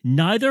is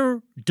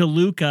neither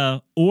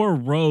DeLuca or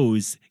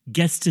Rose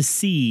gets to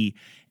see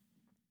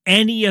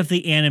any of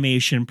the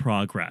animation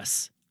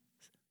progress.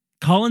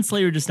 Colin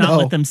Slater does not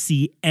let them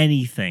see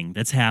anything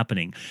that's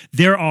happening.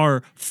 There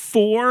are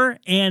 4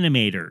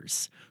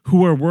 animators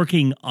who are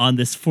working on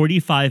this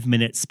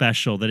 45-minute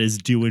special that is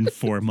due in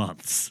 4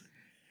 months.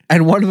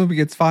 And one of them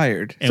gets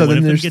fired. So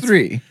then there's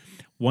 3.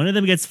 One of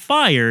them gets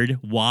fired.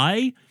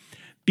 Why?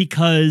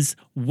 Because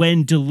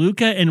when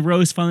DeLuca and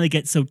Rose finally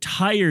get so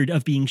tired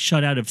of being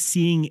shut out of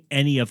seeing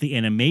any of the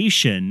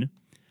animation,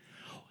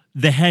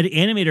 the head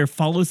animator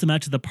follows them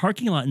out to the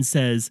parking lot and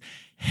says,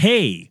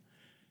 hey,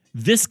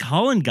 this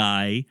Colin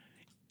guy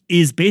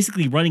is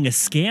basically running a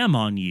scam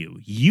on you.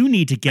 You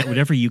need to get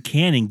whatever you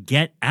can and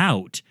get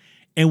out.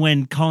 And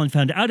when Colin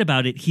found out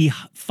about it, he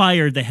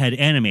fired the head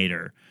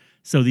animator.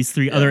 So these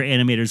 3 other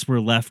animators were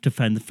left to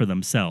fend for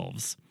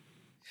themselves.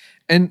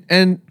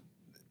 And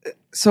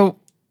so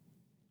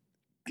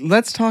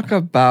let's talk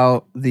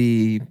about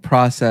the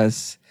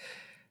process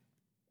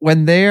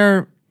when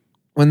they're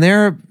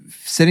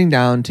sitting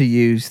down to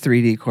use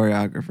 3D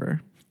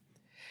choreographer.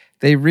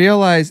 They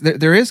realize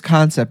that there is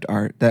concept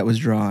art that was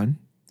drawn,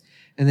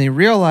 and they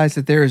realize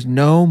that there is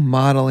no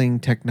modeling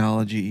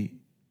technology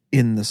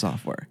in the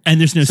software. And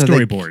there's no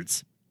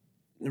storyboards.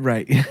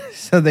 Right.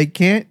 So they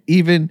can't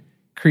even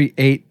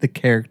create the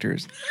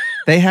characters.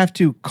 They have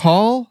to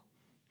call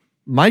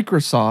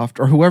Microsoft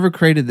or whoever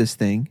created this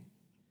thing,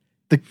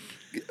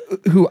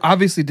 who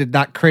obviously did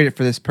not create it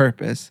for this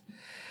purpose,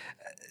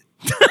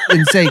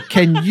 and say,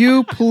 can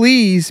you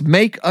please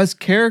make us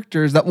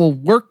characters that will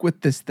work with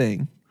this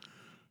thing?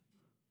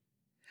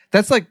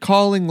 That's like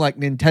calling like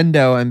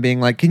Nintendo and being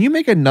like, can you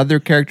make another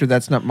character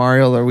that's not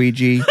Mario or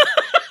Luigi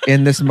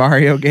in this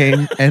Mario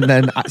game? And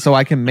then so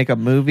I can make a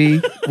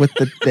movie with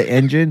the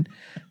engine.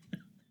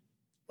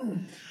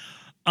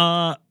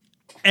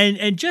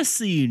 And just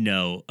so you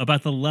know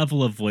about the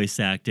level of voice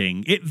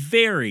acting, it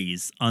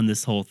varies on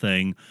this whole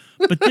thing.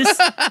 But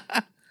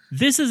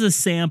this is a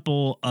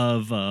sample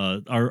of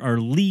our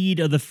lead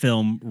of the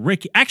film,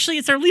 Ricky. Actually,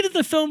 it's our lead of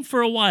the film for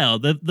a while.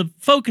 The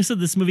focus of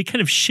this movie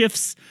kind of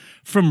shifts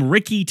from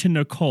Ricky to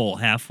Nicole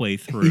halfway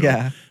through.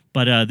 Yeah.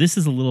 But this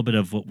is a little bit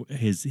of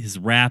his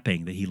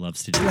rapping that he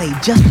loves to do. Play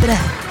just for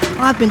that.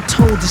 I've been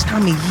told this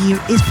time of year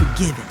is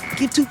forgiven.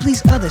 Give to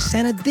please others,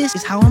 Santa, this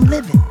is how I'm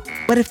living.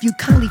 But if you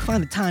kindly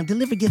find the time,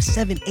 deliver gifts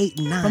 7, 8,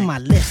 and 9 from my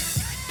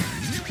list.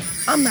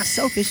 I'm not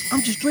selfish,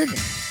 I'm just driven.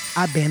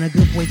 I've been a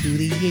good boy through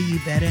the year, you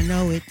better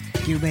know it.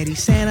 Get ready,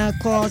 Santa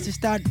Claus, to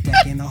start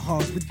decking the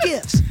halls with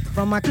gifts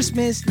from my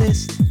Christmas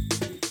list.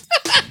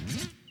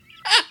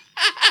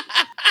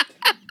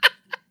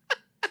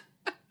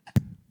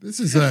 This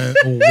is a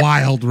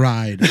wild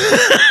ride.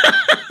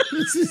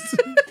 This is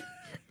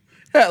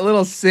that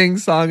little sing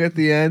song at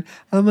the end.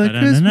 I'm a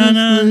Christmas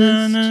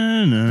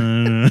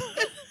list.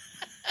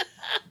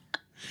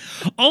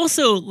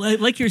 Also,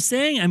 like you're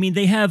saying, I mean,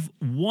 they have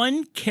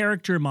one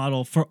character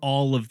model for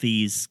all of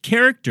these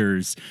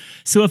characters.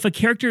 So if a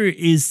character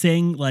is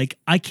saying, like,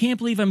 I can't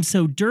believe I'm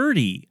so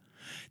dirty,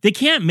 they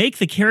can't make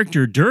the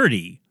character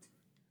dirty.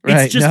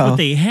 Right, it's just what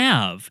they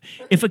have.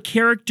 If a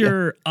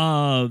character,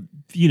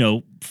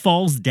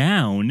 falls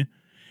down,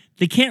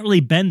 they can't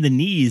really bend the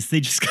knees. They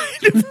just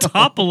kind of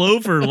topple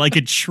over like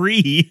a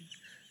tree.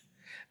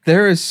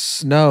 There is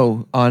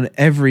snow on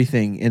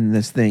everything in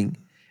this thing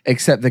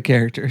except the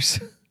characters.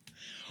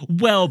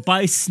 Well,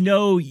 by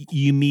snow,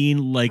 you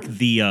mean like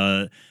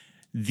the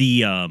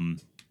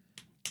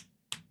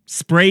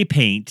spray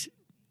paint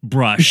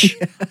brush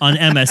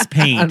on MS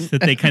Paint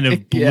that they kind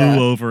of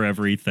blew over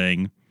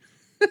everything.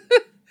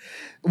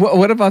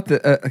 What about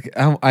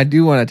the? I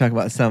do want to talk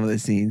about some of the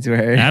scenes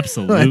where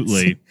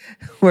Absolutely.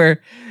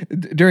 where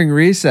during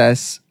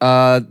recess,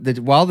 while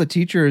the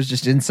teacher is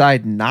just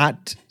inside,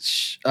 not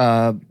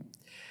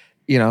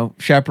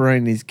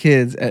chaperoning these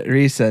kids at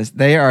recess,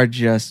 they are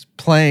just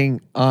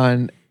playing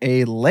on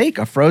a lake,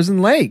 a frozen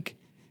lake.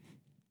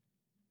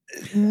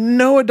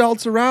 No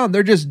adults around.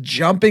 They're just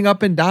jumping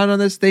up and down on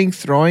this thing,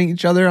 throwing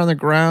each other on the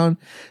ground,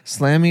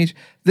 slamming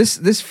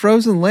this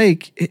frozen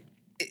lake.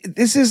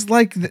 This is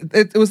like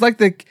it would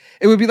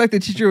be like the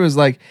teacher was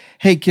like,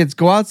 "Hey kids,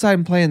 go outside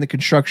and play in the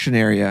construction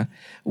area,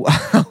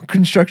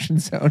 construction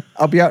zone.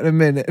 I'll be out in a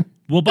minute."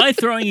 Well, by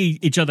throwing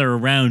each other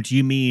around, do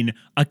you mean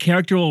a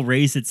character will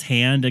raise its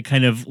hand and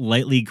kind of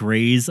lightly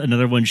graze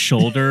another one's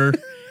shoulder,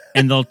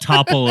 and they'll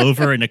topple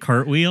over in a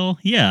cartwheel?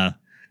 Yeah,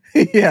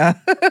 yeah.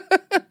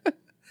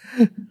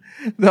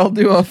 They'll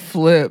do a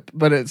flip,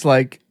 but it's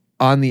like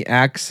on the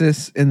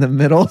axis in the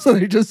middle, so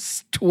they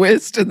just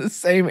twist in the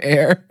same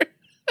air.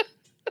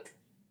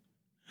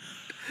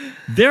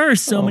 There are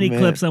so many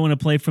clips I want to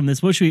play from this.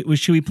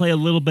 Should we play a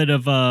little bit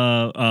of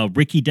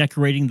Ricky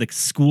decorating the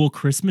school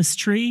Christmas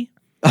tree?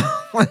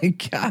 Oh my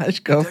gosh,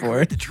 go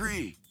for it. The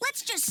tree.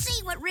 Let's just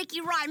see what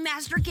Ricky Rhyme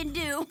Master can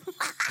do.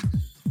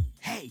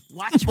 Hey,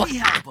 watch me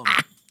help him.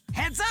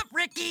 Heads up,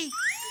 Ricky.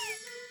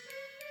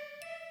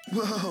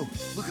 Whoa,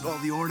 look at all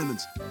the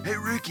ornaments. Hey,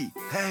 Ricky,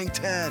 hang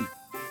 10.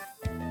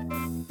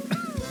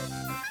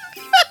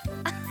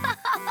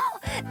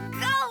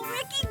 Go,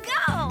 Ricky,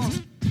 go.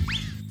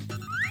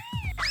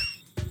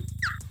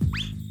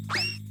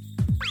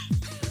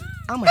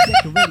 I'm a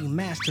decorating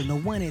master, no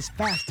one is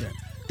faster.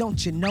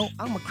 Don't you know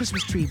I'm a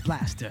Christmas tree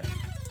blaster?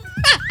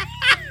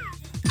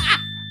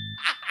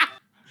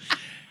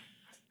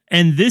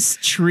 And this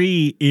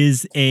tree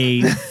is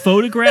a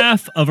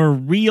photograph of a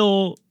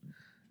real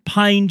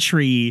pine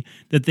tree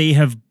that they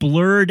have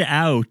blurred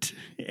out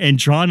and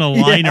drawn a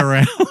line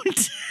around.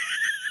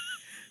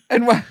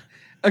 And what?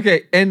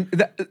 Okay,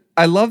 and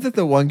I love that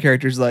the one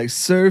character's like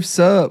surfs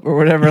up or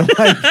whatever.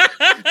 Like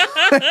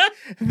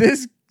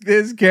this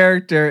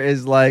character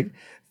is like,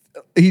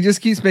 he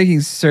just keeps making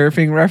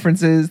surfing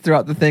references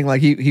throughout the thing.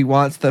 Like he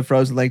wants the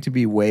frozen lake to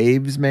be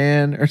waves,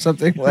 man, or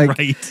something. Like,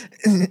 right.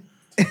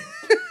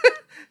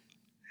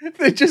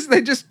 They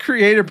just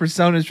created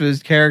personas for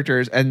these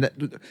characters and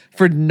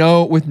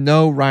with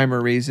no rhyme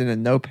or reason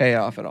and no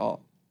payoff at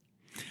all.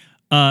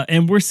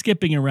 And we're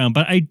skipping around,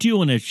 but I do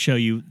want to show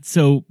you.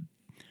 So,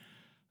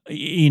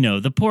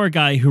 the poor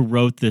guy who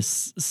wrote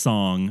this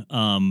song,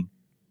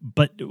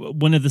 but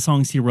one of the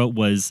songs he wrote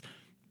was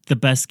 "The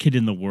Best Kid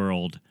in the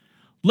World."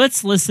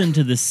 Let's listen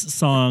to this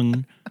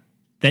song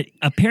that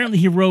apparently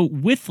he wrote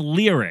with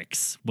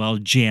lyrics while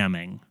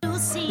jamming. You'll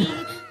see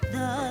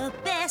the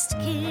best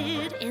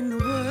kid in the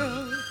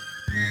world.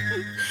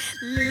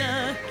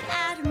 Look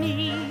at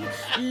me,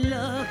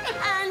 look,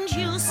 and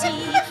you'll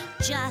see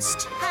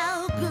just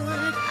how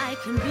good I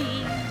can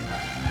be.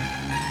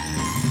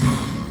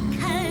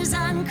 'Cause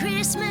on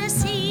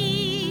Christmas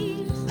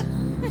Eve,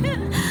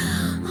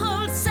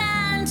 old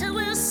Santa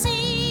will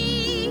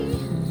see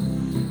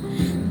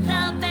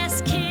the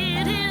best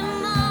kid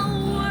in the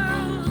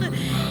world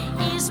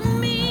is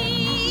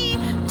me.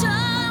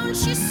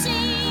 Don't you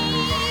see?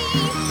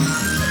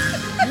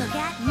 Look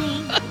at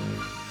me,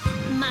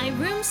 my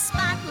room's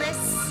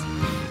spotless,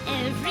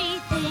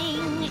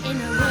 everything in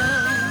a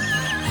row.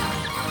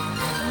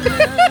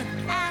 Look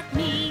at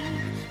me,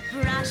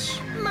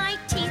 brush my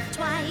teeth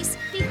twice,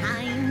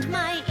 behind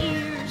my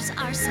ears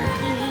are so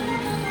clean.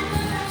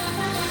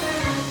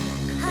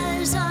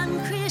 'Cause on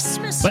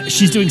Christmas But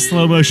she's doing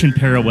slow motion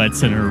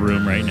pirouettes in her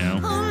room right now.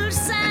 old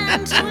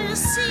Santa will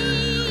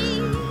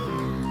see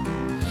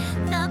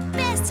the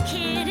best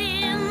kid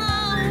in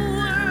the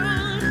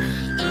world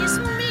is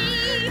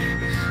me.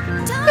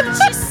 Don't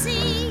you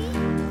see?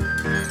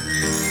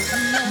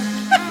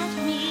 Look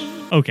at me.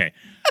 Okay.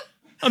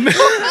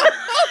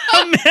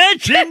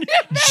 Imagine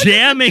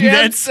jamming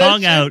that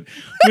song out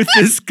with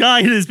this guy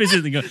in his face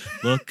and go,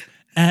 "Look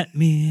at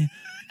me.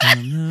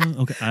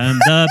 Okay, I'm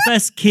the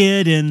best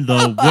kid in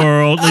the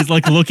world." He's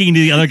like looking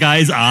into the other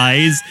guy's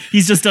eyes.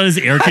 He's just on his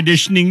air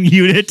conditioning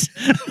unit.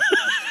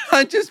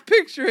 I'm just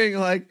picturing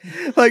like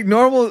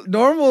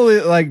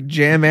normally like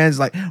jam hands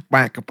like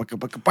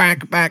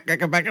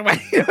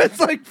it's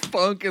like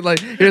funk and like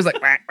here's like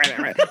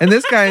and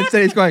this guy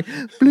instead he's going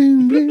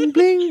bling bling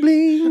bling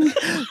bling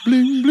bling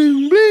bling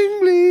bling bling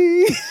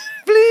bling.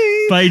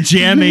 By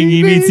jamming,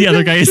 he means the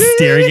other guy is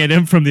staring at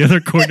him from the other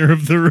corner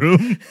of the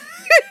room.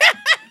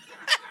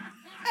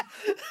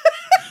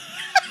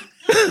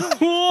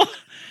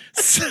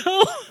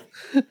 So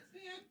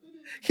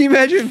Can you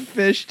imagine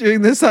Fish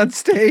doing this on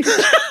stage?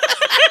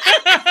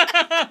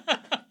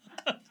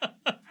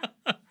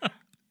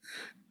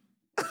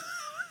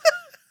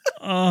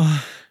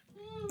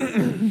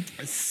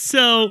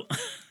 So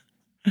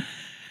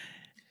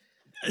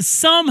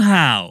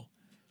somehow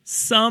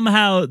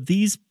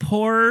these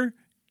poor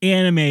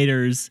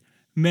animators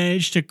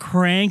managed to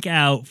crank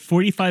out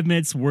 45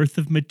 minutes worth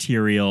of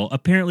material.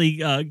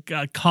 Apparently,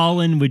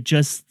 Colin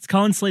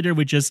Slater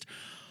would just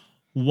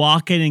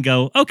walk in and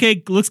go,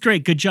 okay, looks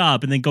great, good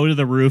job, and then go to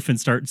the roof and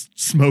start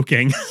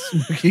smoking.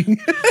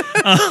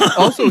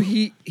 Also,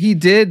 he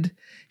did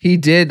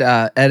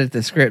edit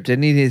the script,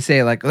 didn't he? He'd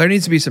say like there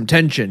needs to be some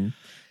tension,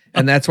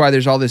 and that's why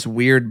there's all this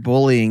weird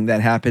bullying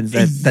that happens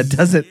that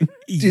doesn't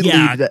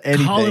lead to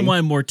anything. Colin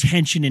wanted more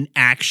tension and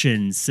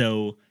action,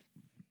 so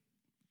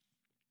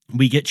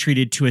we get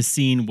treated to a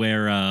scene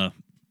where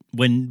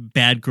when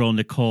bad girl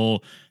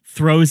Nicole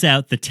throws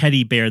out the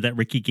teddy bear that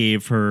Ricky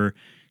gave her,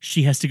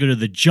 she has to go to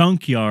the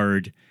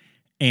junkyard,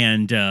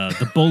 and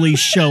the bullies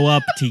show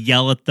up to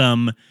yell at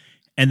them.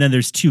 And then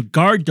there's 2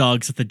 guard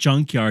dogs at the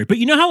junkyard. But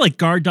you know how like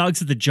guard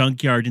dogs at the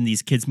junkyard in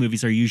these kids'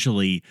 movies are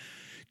usually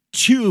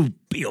 2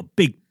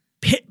 big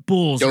pit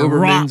bulls or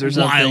Dobermans or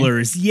something.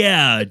 Rottweilers.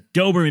 Yeah,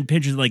 Doberman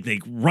pinchers, like they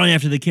run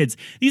after the kids.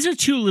 These are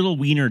 2 little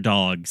wiener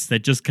dogs that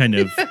just kind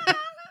of,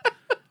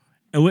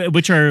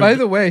 which are. By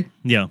the way,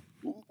 yeah,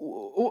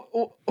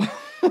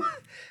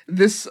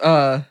 this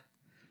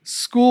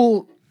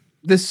school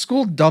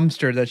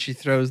dumpster that she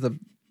throws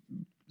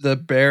the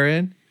bear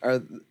in,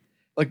 are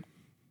like,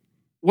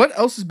 what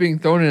else is being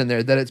thrown in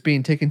there that it's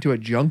being taken to a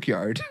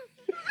junkyard?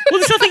 Well,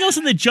 there's nothing else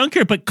in the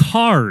junkyard but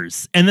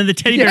cars, and then the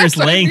teddy bear is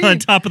laying on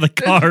top of the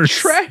cars.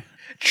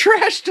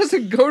 Trash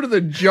doesn't go to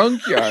the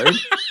junkyard.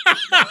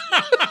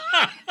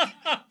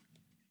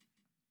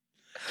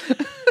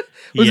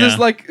 Was this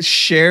like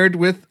shared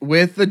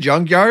with the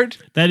junkyard?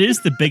 That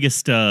is the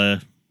biggest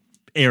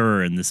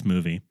error in this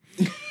movie.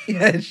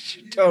 Yeah, it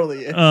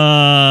totally is.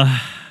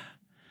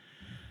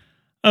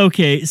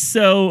 Okay,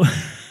 so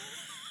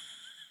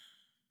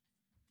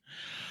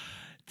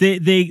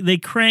they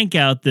crank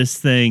out this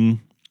thing.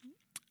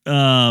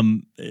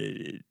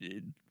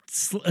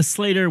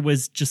 Slater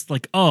was just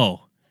like,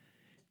 oh,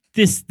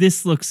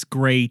 this looks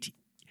great.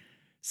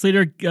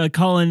 Slater,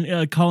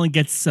 Colin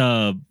gets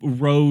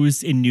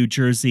Rose in New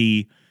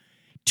Jersey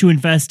to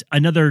invest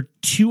another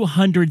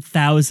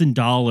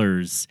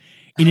 $200,000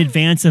 in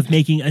advance of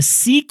making a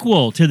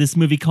sequel to this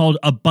movie called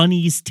A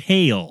Bunny's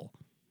Tale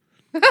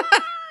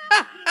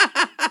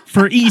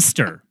for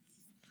Easter.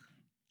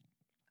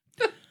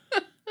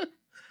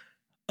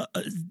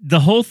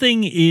 The whole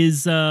thing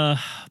is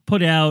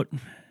put out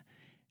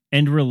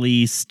and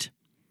released,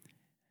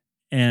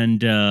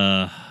 and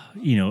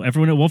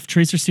everyone at Wolf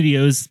Tracer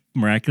Studios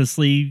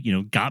miraculously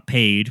got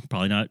paid.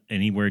 Probably not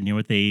anywhere near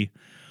what they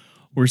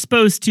were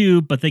supposed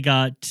to, but they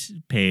got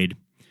paid.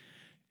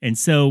 And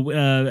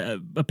so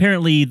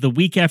apparently the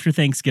week after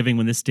Thanksgiving,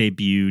 when this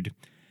debuted,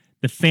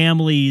 the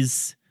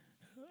families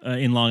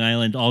in Long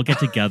Island all get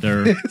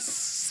together.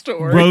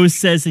 Rose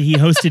says that he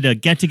hosted a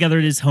get-together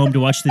at his home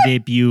to watch the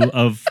debut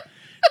of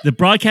the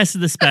broadcast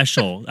of the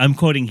special. I'm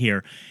quoting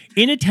here.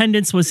 In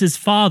attendance was his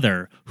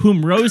father,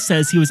 whom Rose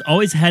says he was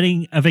always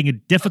having a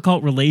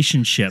difficult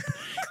relationship.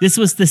 This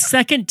was the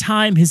second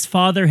time his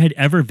father had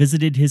ever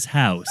visited his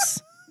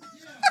house.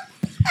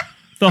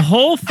 The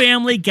whole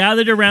family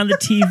gathered around the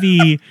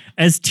TV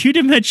as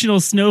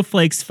 2-dimensional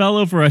snowflakes fell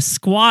over a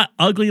squat,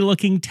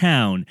 ugly-looking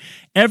town.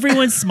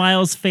 Everyone's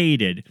smiles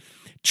faded.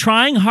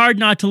 Trying hard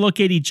not to look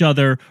at each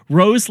other,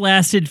 Rose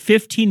lasted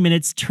 15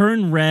 minutes,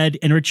 turned red,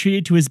 and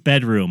retreated to his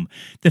bedroom.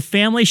 The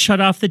family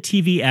shut off the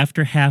TV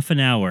after half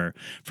an hour.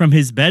 From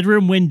his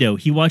bedroom window,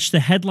 he watched the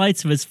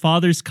headlights of his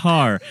father's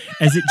car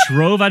as it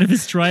drove out of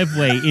his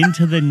driveway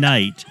into the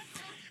night.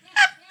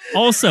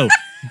 Also,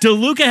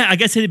 DeLuca, I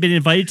guess, had been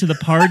invited to the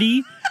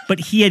party, but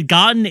he had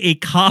gotten a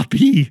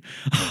copy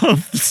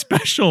of the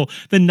special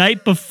the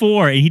night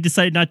before, and he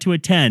decided not to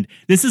attend.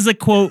 This is a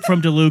quote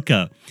from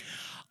DeLuca.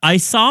 I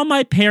saw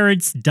my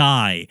parents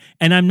die,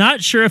 and I'm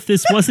not sure if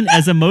this wasn't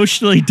as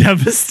emotionally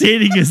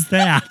devastating as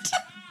that.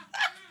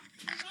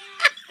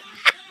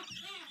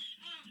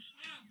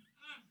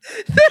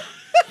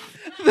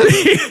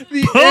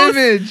 The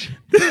image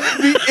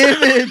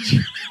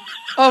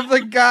of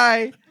the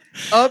guy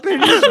up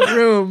in his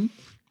room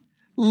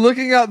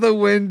looking out the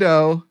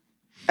window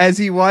as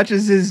he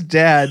watches his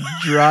dad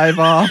drive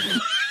off.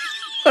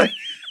 Like,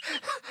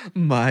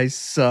 my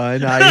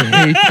son, I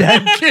hate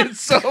that kid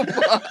so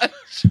much.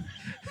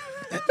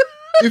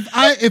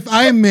 If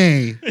I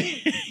may,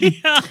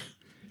 Yeah.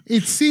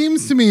 it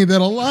seems to me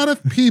that a lot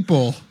of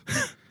people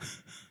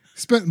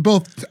spent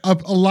both a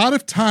lot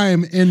of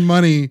time and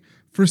money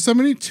for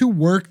somebody to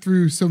work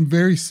through some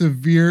very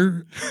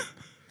severe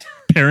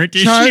Parent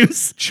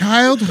issues.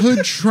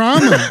 childhood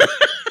trauma.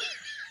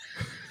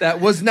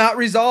 That was not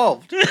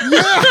resolved.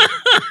 Yeah.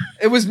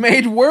 It was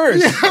made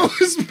worse. Yeah, it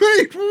was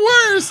made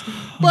worse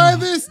by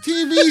this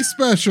TV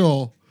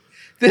special.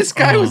 This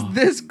guy was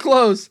this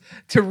close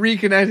to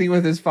reconnecting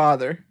with his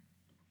father.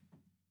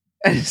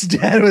 And his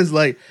dad was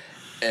like,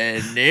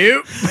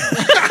 nope.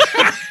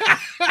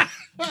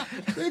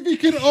 If you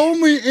could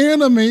only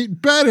animate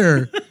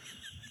better.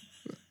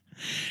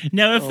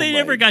 Now, if they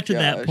never got to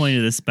that point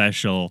of the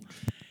special,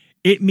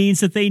 it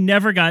means that they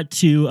never got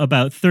to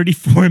about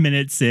 34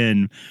 minutes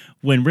in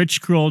when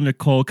Rich Girl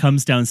Nicole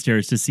comes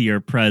downstairs to see her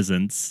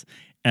presents,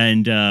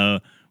 and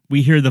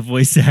we hear the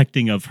voice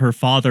acting of her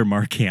father,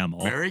 Mark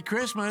Hamill. Merry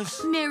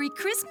Christmas. Merry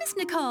Christmas,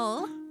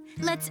 Nicole.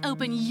 let's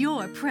open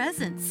your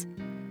presents,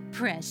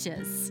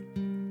 precious.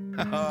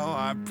 Oh,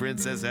 our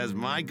princess has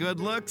my good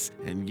looks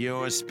and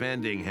your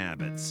spending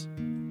habits.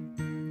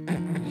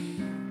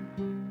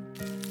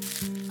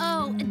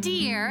 Oh,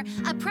 dear,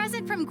 a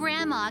present from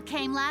Grandma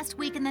came last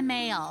week in the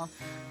mail.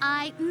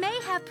 I may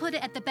have put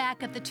it at the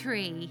back of the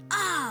tree.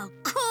 Oh,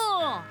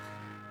 cool.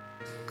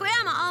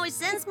 Grandma always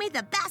sends me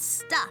the best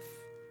stuff.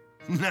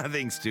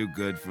 Nothing's too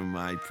good for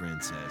my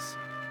princess.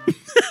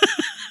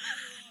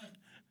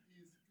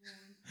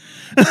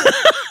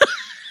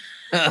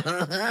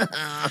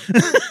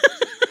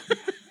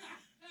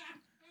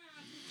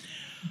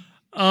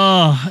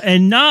 Oh,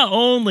 and not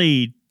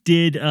only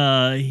did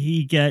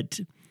he get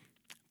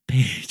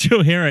Paige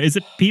O'Hara, is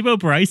it Peebo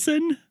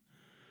Bryson?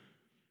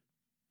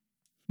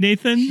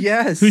 Nathan?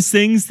 Yes. Who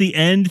sings the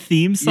end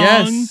theme song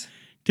Yes.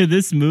 to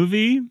this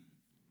movie?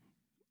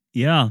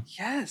 Yeah.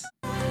 Yes.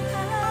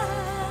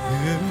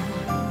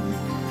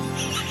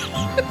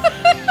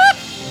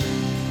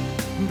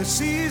 The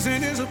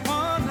season is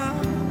upon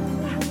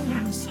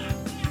us.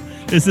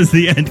 This is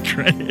the end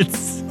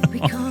credits. We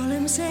call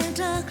him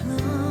Santa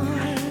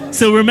Claus.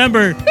 So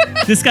remember,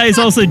 this guy is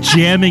also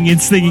jamming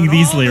and singing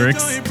these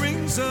lyrics.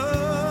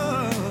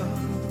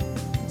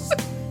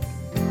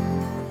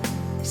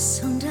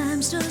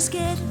 Sometimes just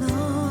get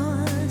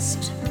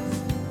lost.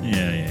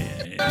 Yeah.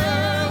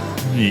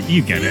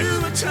 You get it.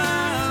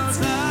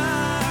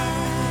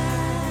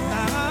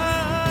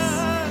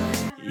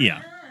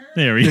 Yeah.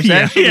 There we go. There's Yeah,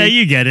 actually-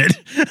 you get it.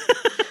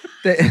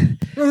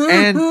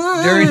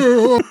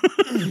 And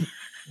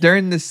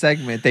during this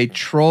segment, they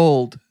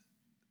trolled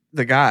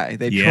the guy.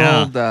 They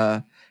trolled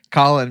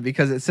Colin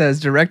because it says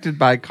directed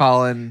by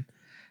Colin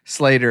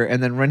Slater,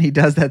 and then when he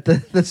does that,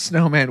 the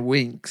snowman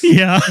winks.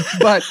 Yeah.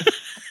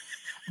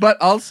 But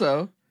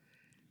also,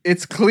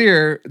 it's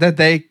clear that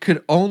they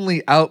could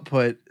only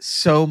output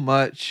so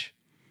much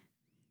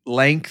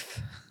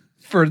length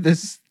for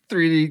this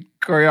 3D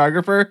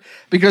choreographer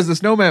because the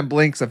snowman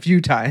blinks a few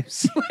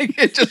times. Like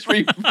it just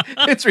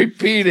it's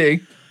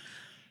repeating.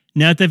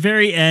 Now, at the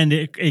very end,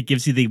 it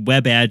gives you the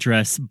web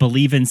address,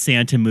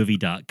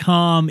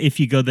 believeinsantamovie.com. If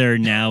you go there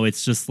now,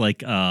 it's just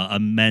like a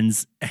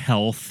men's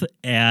health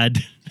ad.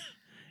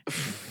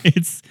 It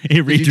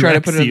redirects Did you try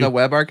to put it in you. the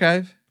web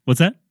archive? What's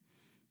that?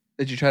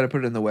 Did you try to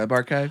put it in the web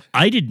archive?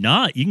 I did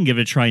not. You can give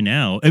it a try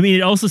now. I mean,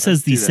 it also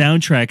says the do that.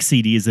 soundtrack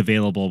CD is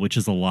available, which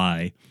is a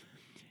lie.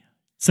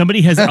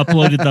 Somebody has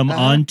uploaded them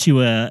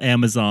onto a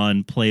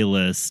Amazon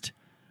playlist.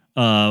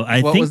 I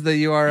What think was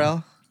the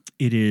URL?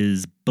 it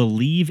is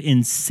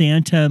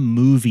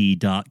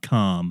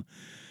believeinsantamovie.com.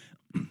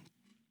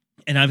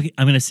 And I'm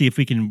going to see if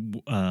I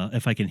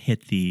can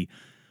hit the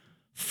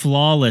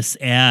flawless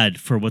ad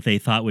for what they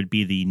thought would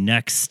be the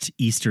next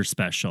Easter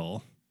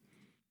special.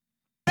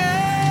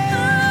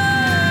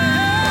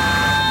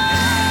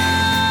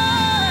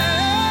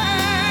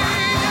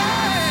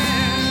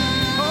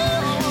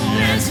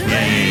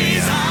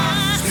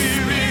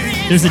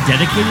 There's a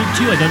dedicated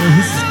to. I don't know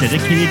who this is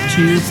dedicated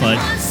to, but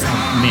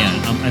man,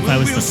 if I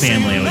was the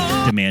family, I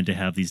would demand to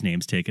have these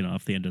names taken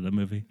off the end of the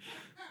movie.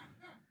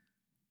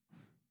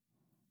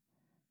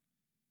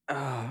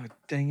 Oh,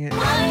 dang it.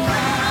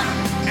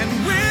 And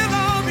we'll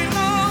all be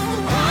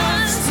known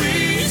once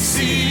we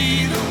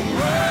see the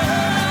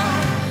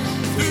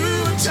world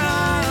through a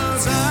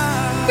child's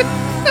eyes.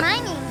 My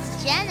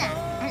name's Jenna,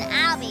 and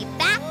I'll be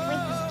back with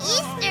the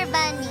Easter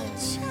Bunny.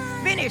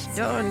 Finished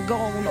done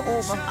gone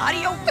over.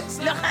 Adios,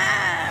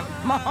 Lahem,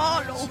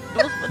 mahalo.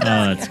 Oh,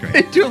 that's They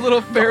great. do a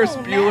little Ferris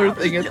Bueller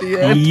thing at the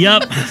end.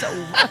 Yep.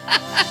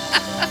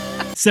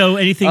 So,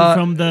 anything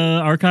from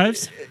the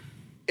archives?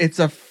 It's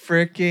a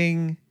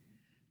freaking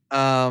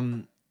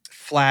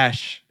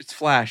Flash. It's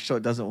Flash, so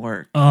it doesn't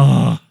work.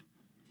 Oh,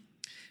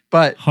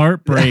 But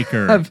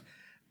heartbreaker.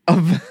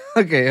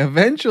 okay,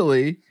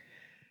 eventually,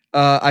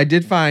 I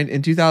did find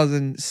in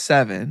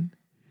 2007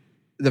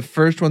 the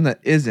first one that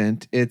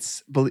isn't.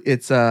 It's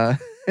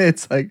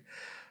like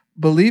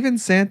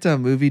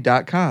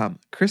believeinsantamovie.com.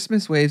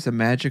 Christmas waves a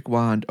magic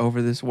wand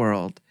over this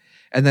world,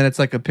 and then it's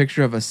like a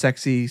picture of a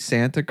sexy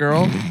Santa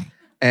girl,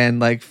 and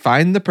like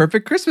find the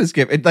perfect Christmas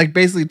gift. It like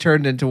basically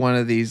turned into one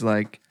of these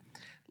like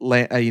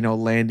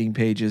landing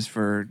pages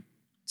for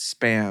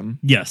spam.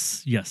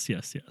 Yes.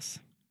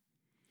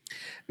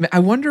 I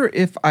wonder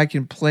if I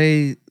can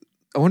play.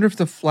 I wonder if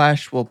the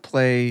Flash will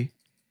play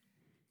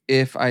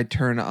if I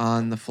turn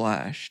on the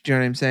Flash. Do you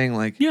know what I'm saying?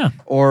 Like, Yeah.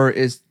 Or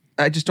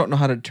I just don't know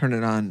how to turn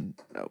it on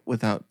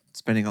without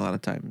spending a lot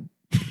of time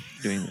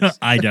doing this.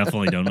 I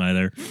definitely don't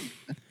either.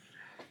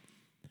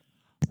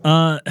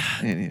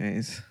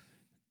 Anyways,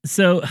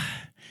 So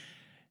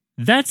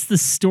that's the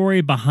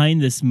story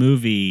behind this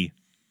movie,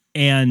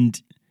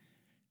 and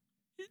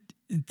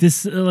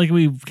this, like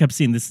we kept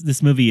seeing,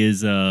 this movie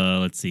is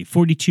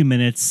 42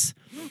 minutes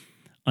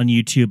on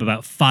YouTube.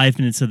 About 5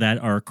 minutes of that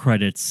are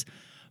credits.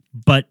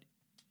 But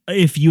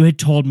if you had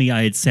told me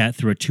I had sat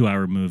through a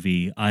 2-hour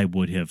movie, I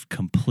would have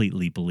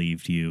completely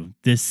believed you.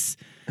 This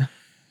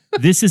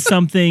is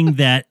something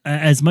that,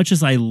 as much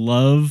as I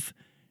love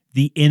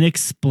the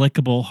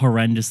inexplicable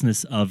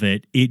horrendousness of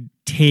it, it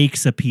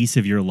takes a piece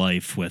of your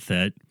life with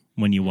it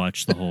when you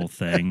watch the whole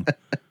thing.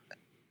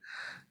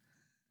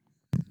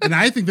 And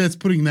I think that's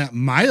putting that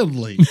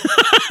mildly.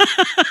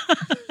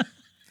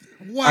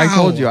 Wow. I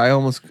told you,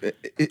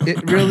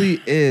 it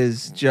really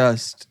is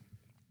just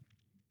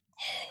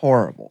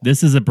horrible.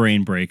 This is a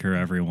brain breaker,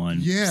 everyone.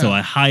 Yeah. So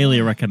I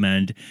highly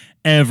recommend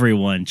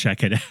everyone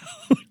check it out.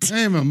 I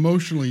am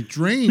emotionally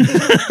drained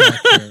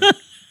back there.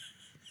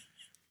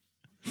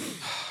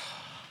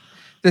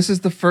 This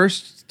is the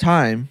first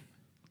time,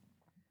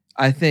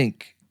 I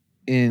think,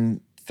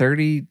 in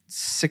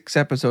 36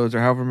 episodes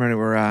or however many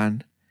we're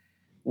on,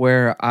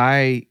 where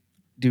I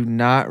do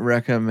not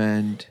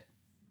recommend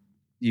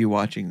you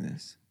watching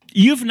this.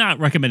 You've not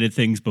recommended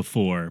things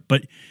before,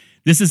 but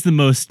this is the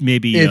most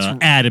maybe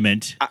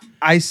adamant.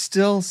 I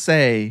still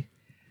say,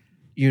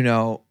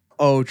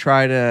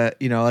 try to,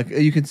 like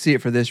you can see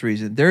it for this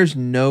reason. There's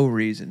no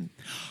reason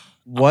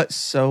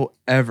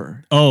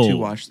whatsoever to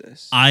watch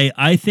this.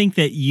 I think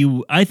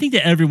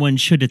that everyone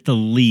should at the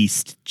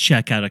least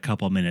check out a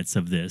couple minutes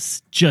of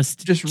this.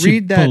 Just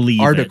read that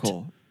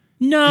article.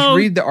 No, just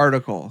read the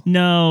article.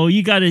 No,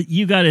 you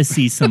gotta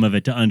see some of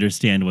it to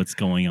understand what's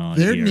going on.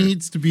 There here.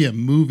 needs to be a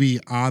movie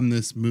on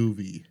this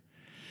movie.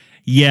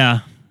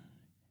 Yeah.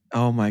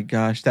 Oh my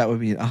gosh, that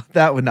would be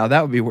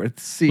worth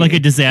seeing. Like a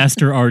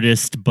disaster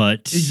artist,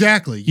 but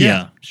exactly.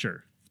 Yeah,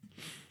 sure.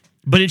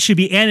 But it should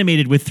be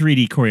animated with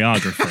 3D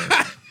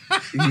choreographer.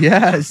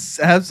 Yes,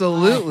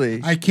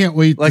 absolutely. I can't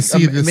wait to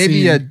see this.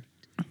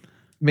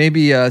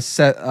 Maybe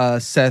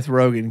Seth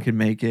Rogen can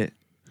make it.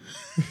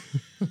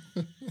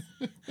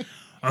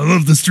 I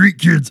love the Street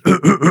Kids.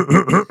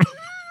 The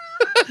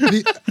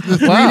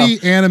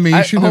 3D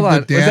animation of the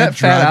dad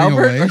driving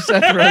away. Or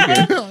Seth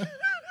Rogen?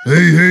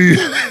 Hey,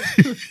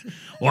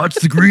 watch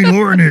the Green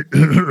Hornet.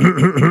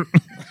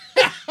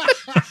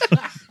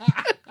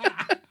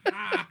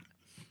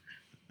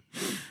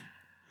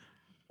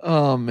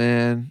 Oh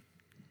man,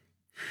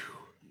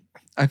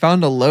 I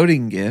found a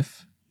loading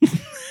GIF.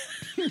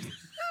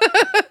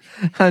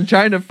 I'm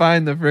trying to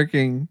find the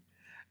freaking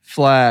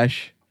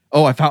Flash.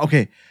 Oh, I found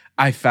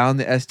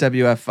the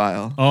SWF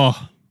file.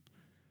 Oh,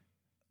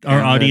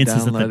 our audience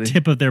is at the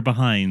tip of their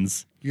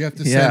behinds. You have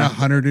to send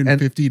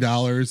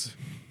 $150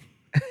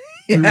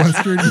 through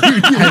Western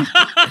Union.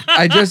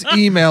 I just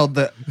emailed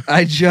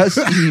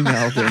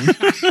him.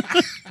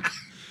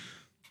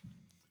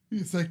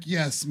 He's like,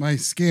 yes, my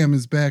scam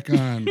is back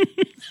on.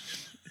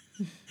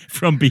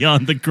 From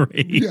beyond the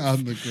grave.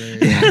 Beyond the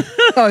grave. Yeah.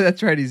 Oh,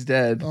 that's right. He's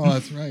dead. Oh,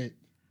 that's right.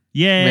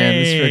 Yay.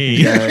 Man, this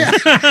freaking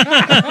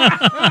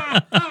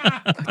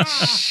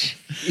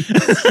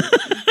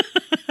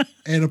guy.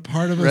 And a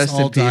part of us Rest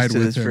all in peace died to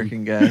with this him.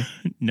 freaking guy.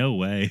 No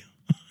way.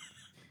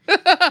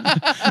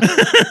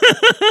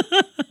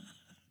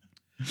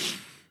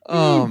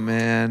 Oh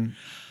man.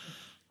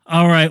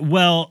 All right.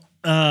 Well,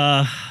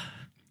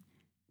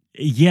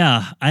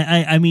 yeah.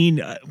 I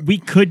mean, we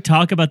could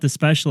talk about the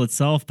special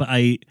itself, but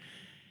it's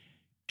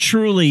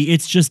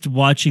just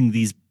watching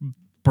these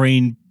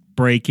brain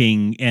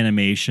breaking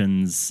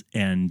animations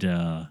and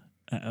the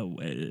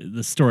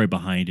story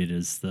behind it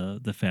is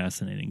the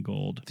fascinating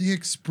gold. The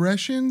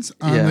expressions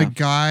on the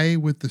guy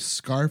with the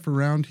scarf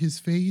around his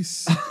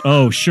face.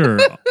 Oh, sure.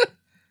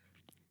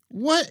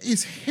 What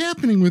is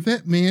happening with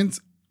that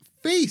man's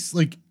face?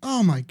 Like,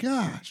 oh my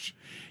gosh.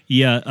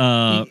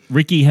 Yeah,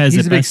 Ricky has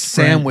he's a big best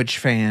friend. sandwich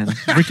fan.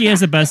 Ricky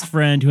has a best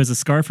friend who has a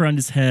scarf around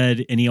his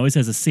head, and he always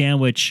has a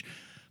sandwich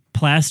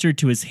plastered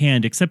to his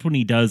hand, except when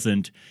he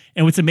doesn't.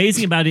 And what's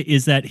amazing about it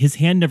is that his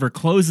hand never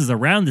closes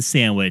around the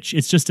sandwich.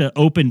 It's just an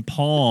open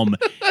palm,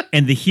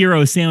 and the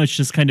hero sandwich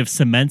just kind of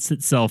cements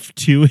itself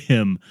to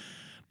him.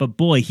 But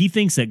boy, he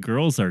thinks that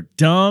girls are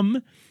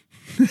dumb.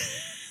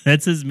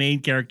 That's his main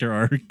character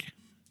arc.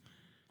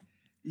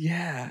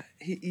 Yeah.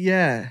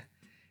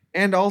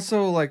 And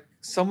also, like,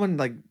 someone,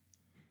 like,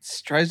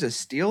 tries to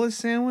steal his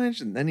sandwich,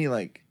 and then he,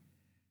 like,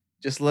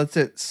 just lets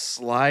it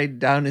slide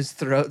down his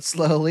throat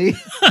slowly.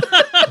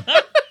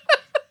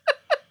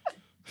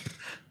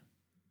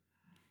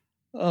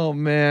 Oh,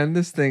 man,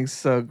 this thing's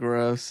so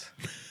gross.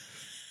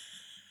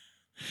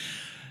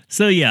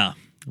 So, yeah,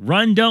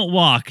 run, don't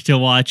walk to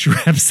watch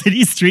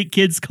Rhapsody Street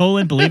Kids,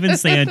 Believe in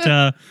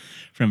Santa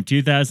from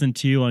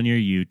 2002 on your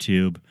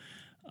YouTube.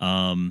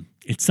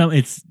 It's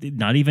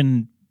not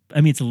even,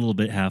 I mean, it's a little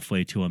bit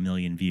halfway to 1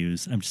 million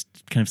views. I'm just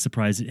kind of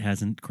surprised it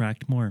hasn't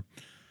cracked more.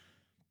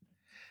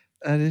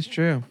 That is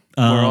true.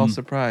 We're all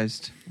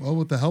surprised. Well,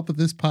 with the help of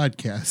this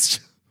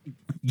podcast.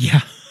 Yeah.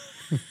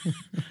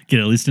 Get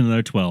at least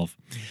another 12.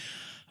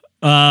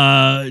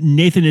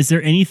 Nathan, is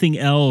there anything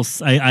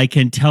else? I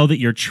can tell that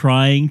you're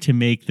trying to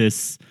make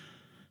this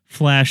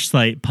Flash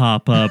site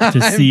pop up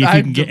to see if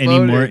you can get any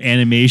more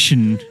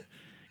animation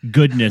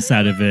goodness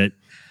out of it.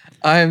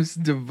 I am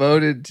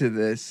devoted to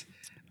this.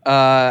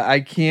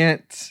 I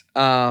can't,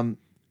 I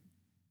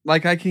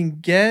can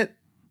get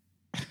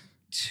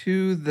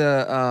to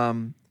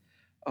the,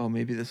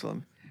 maybe this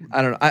one.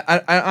 I don't know.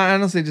 I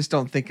honestly just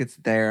don't think it's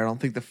there. I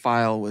don't think the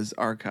file was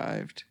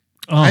archived.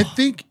 I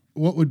think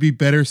what would be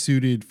better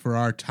suited for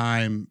our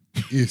time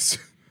is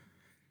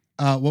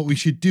what we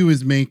should do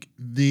is make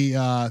the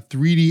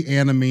 3D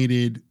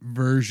animated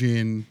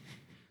version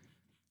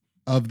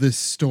of this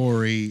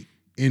story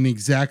in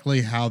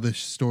exactly how this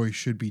story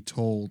should be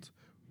told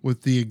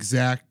with the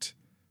exact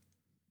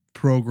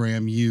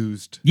program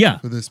used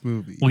for this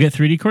movie. We'll get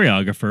 3D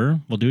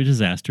choreographer. We'll do a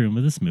disaster room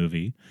with this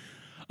movie.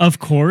 Of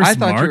course,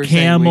 Mark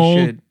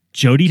Hamill,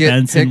 Jodie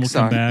Benson will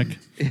come back.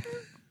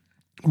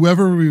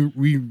 Whoever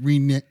we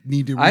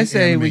need to I say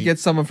we reanimate. get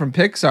someone from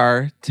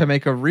Pixar to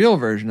make a real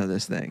version of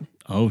this thing.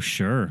 Oh,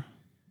 sure.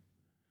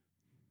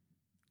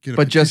 Get a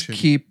But just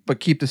petition.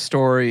 keep the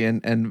story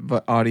and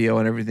audio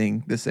and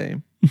everything the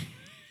same.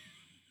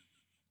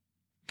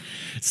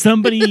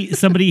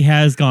 Somebody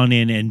has gone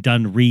in and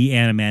done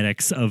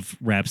re-animatics of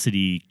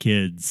Rhapsody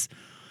Kids,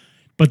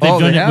 but they've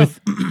done it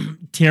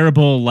with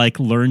terrible, like,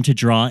 learn to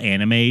draw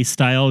anime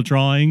style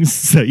drawings.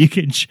 So you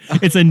can,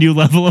 it's a new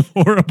level of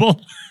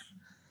horrible.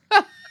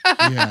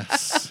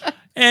 Yes.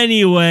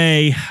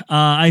 Anyway,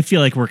 I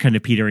feel like we're kind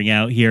of petering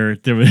out here.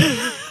 There was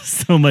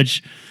so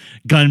much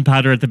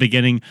gunpowder at the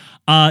beginning.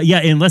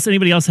 Unless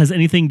anybody else has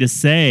anything to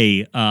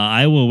say,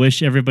 I will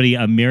wish everybody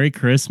a Merry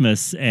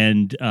Christmas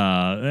and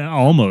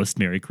almost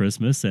Merry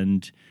Christmas,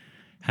 and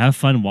have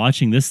fun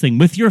watching this thing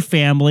with your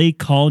family.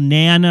 Call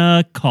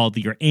Nana, call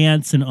your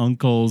aunts and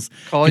uncles.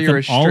 Call Get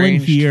your them all in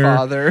estranged here.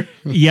 father.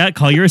 Yeah,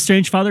 call your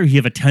estranged father who you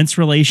have a tense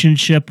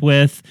relationship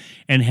with,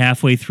 and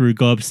halfway through,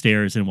 go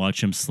upstairs and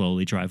watch him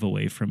slowly drive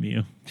away from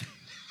you.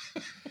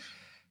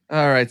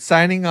 All right,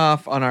 signing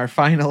off on our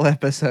final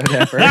episode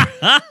ever.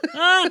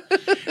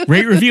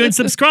 Rate, review, and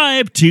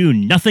subscribe to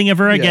Nothing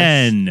Ever Yes.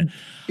 Again.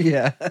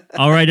 Yeah.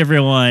 All right,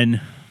 everyone.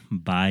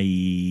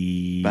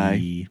 Bye.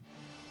 Bye.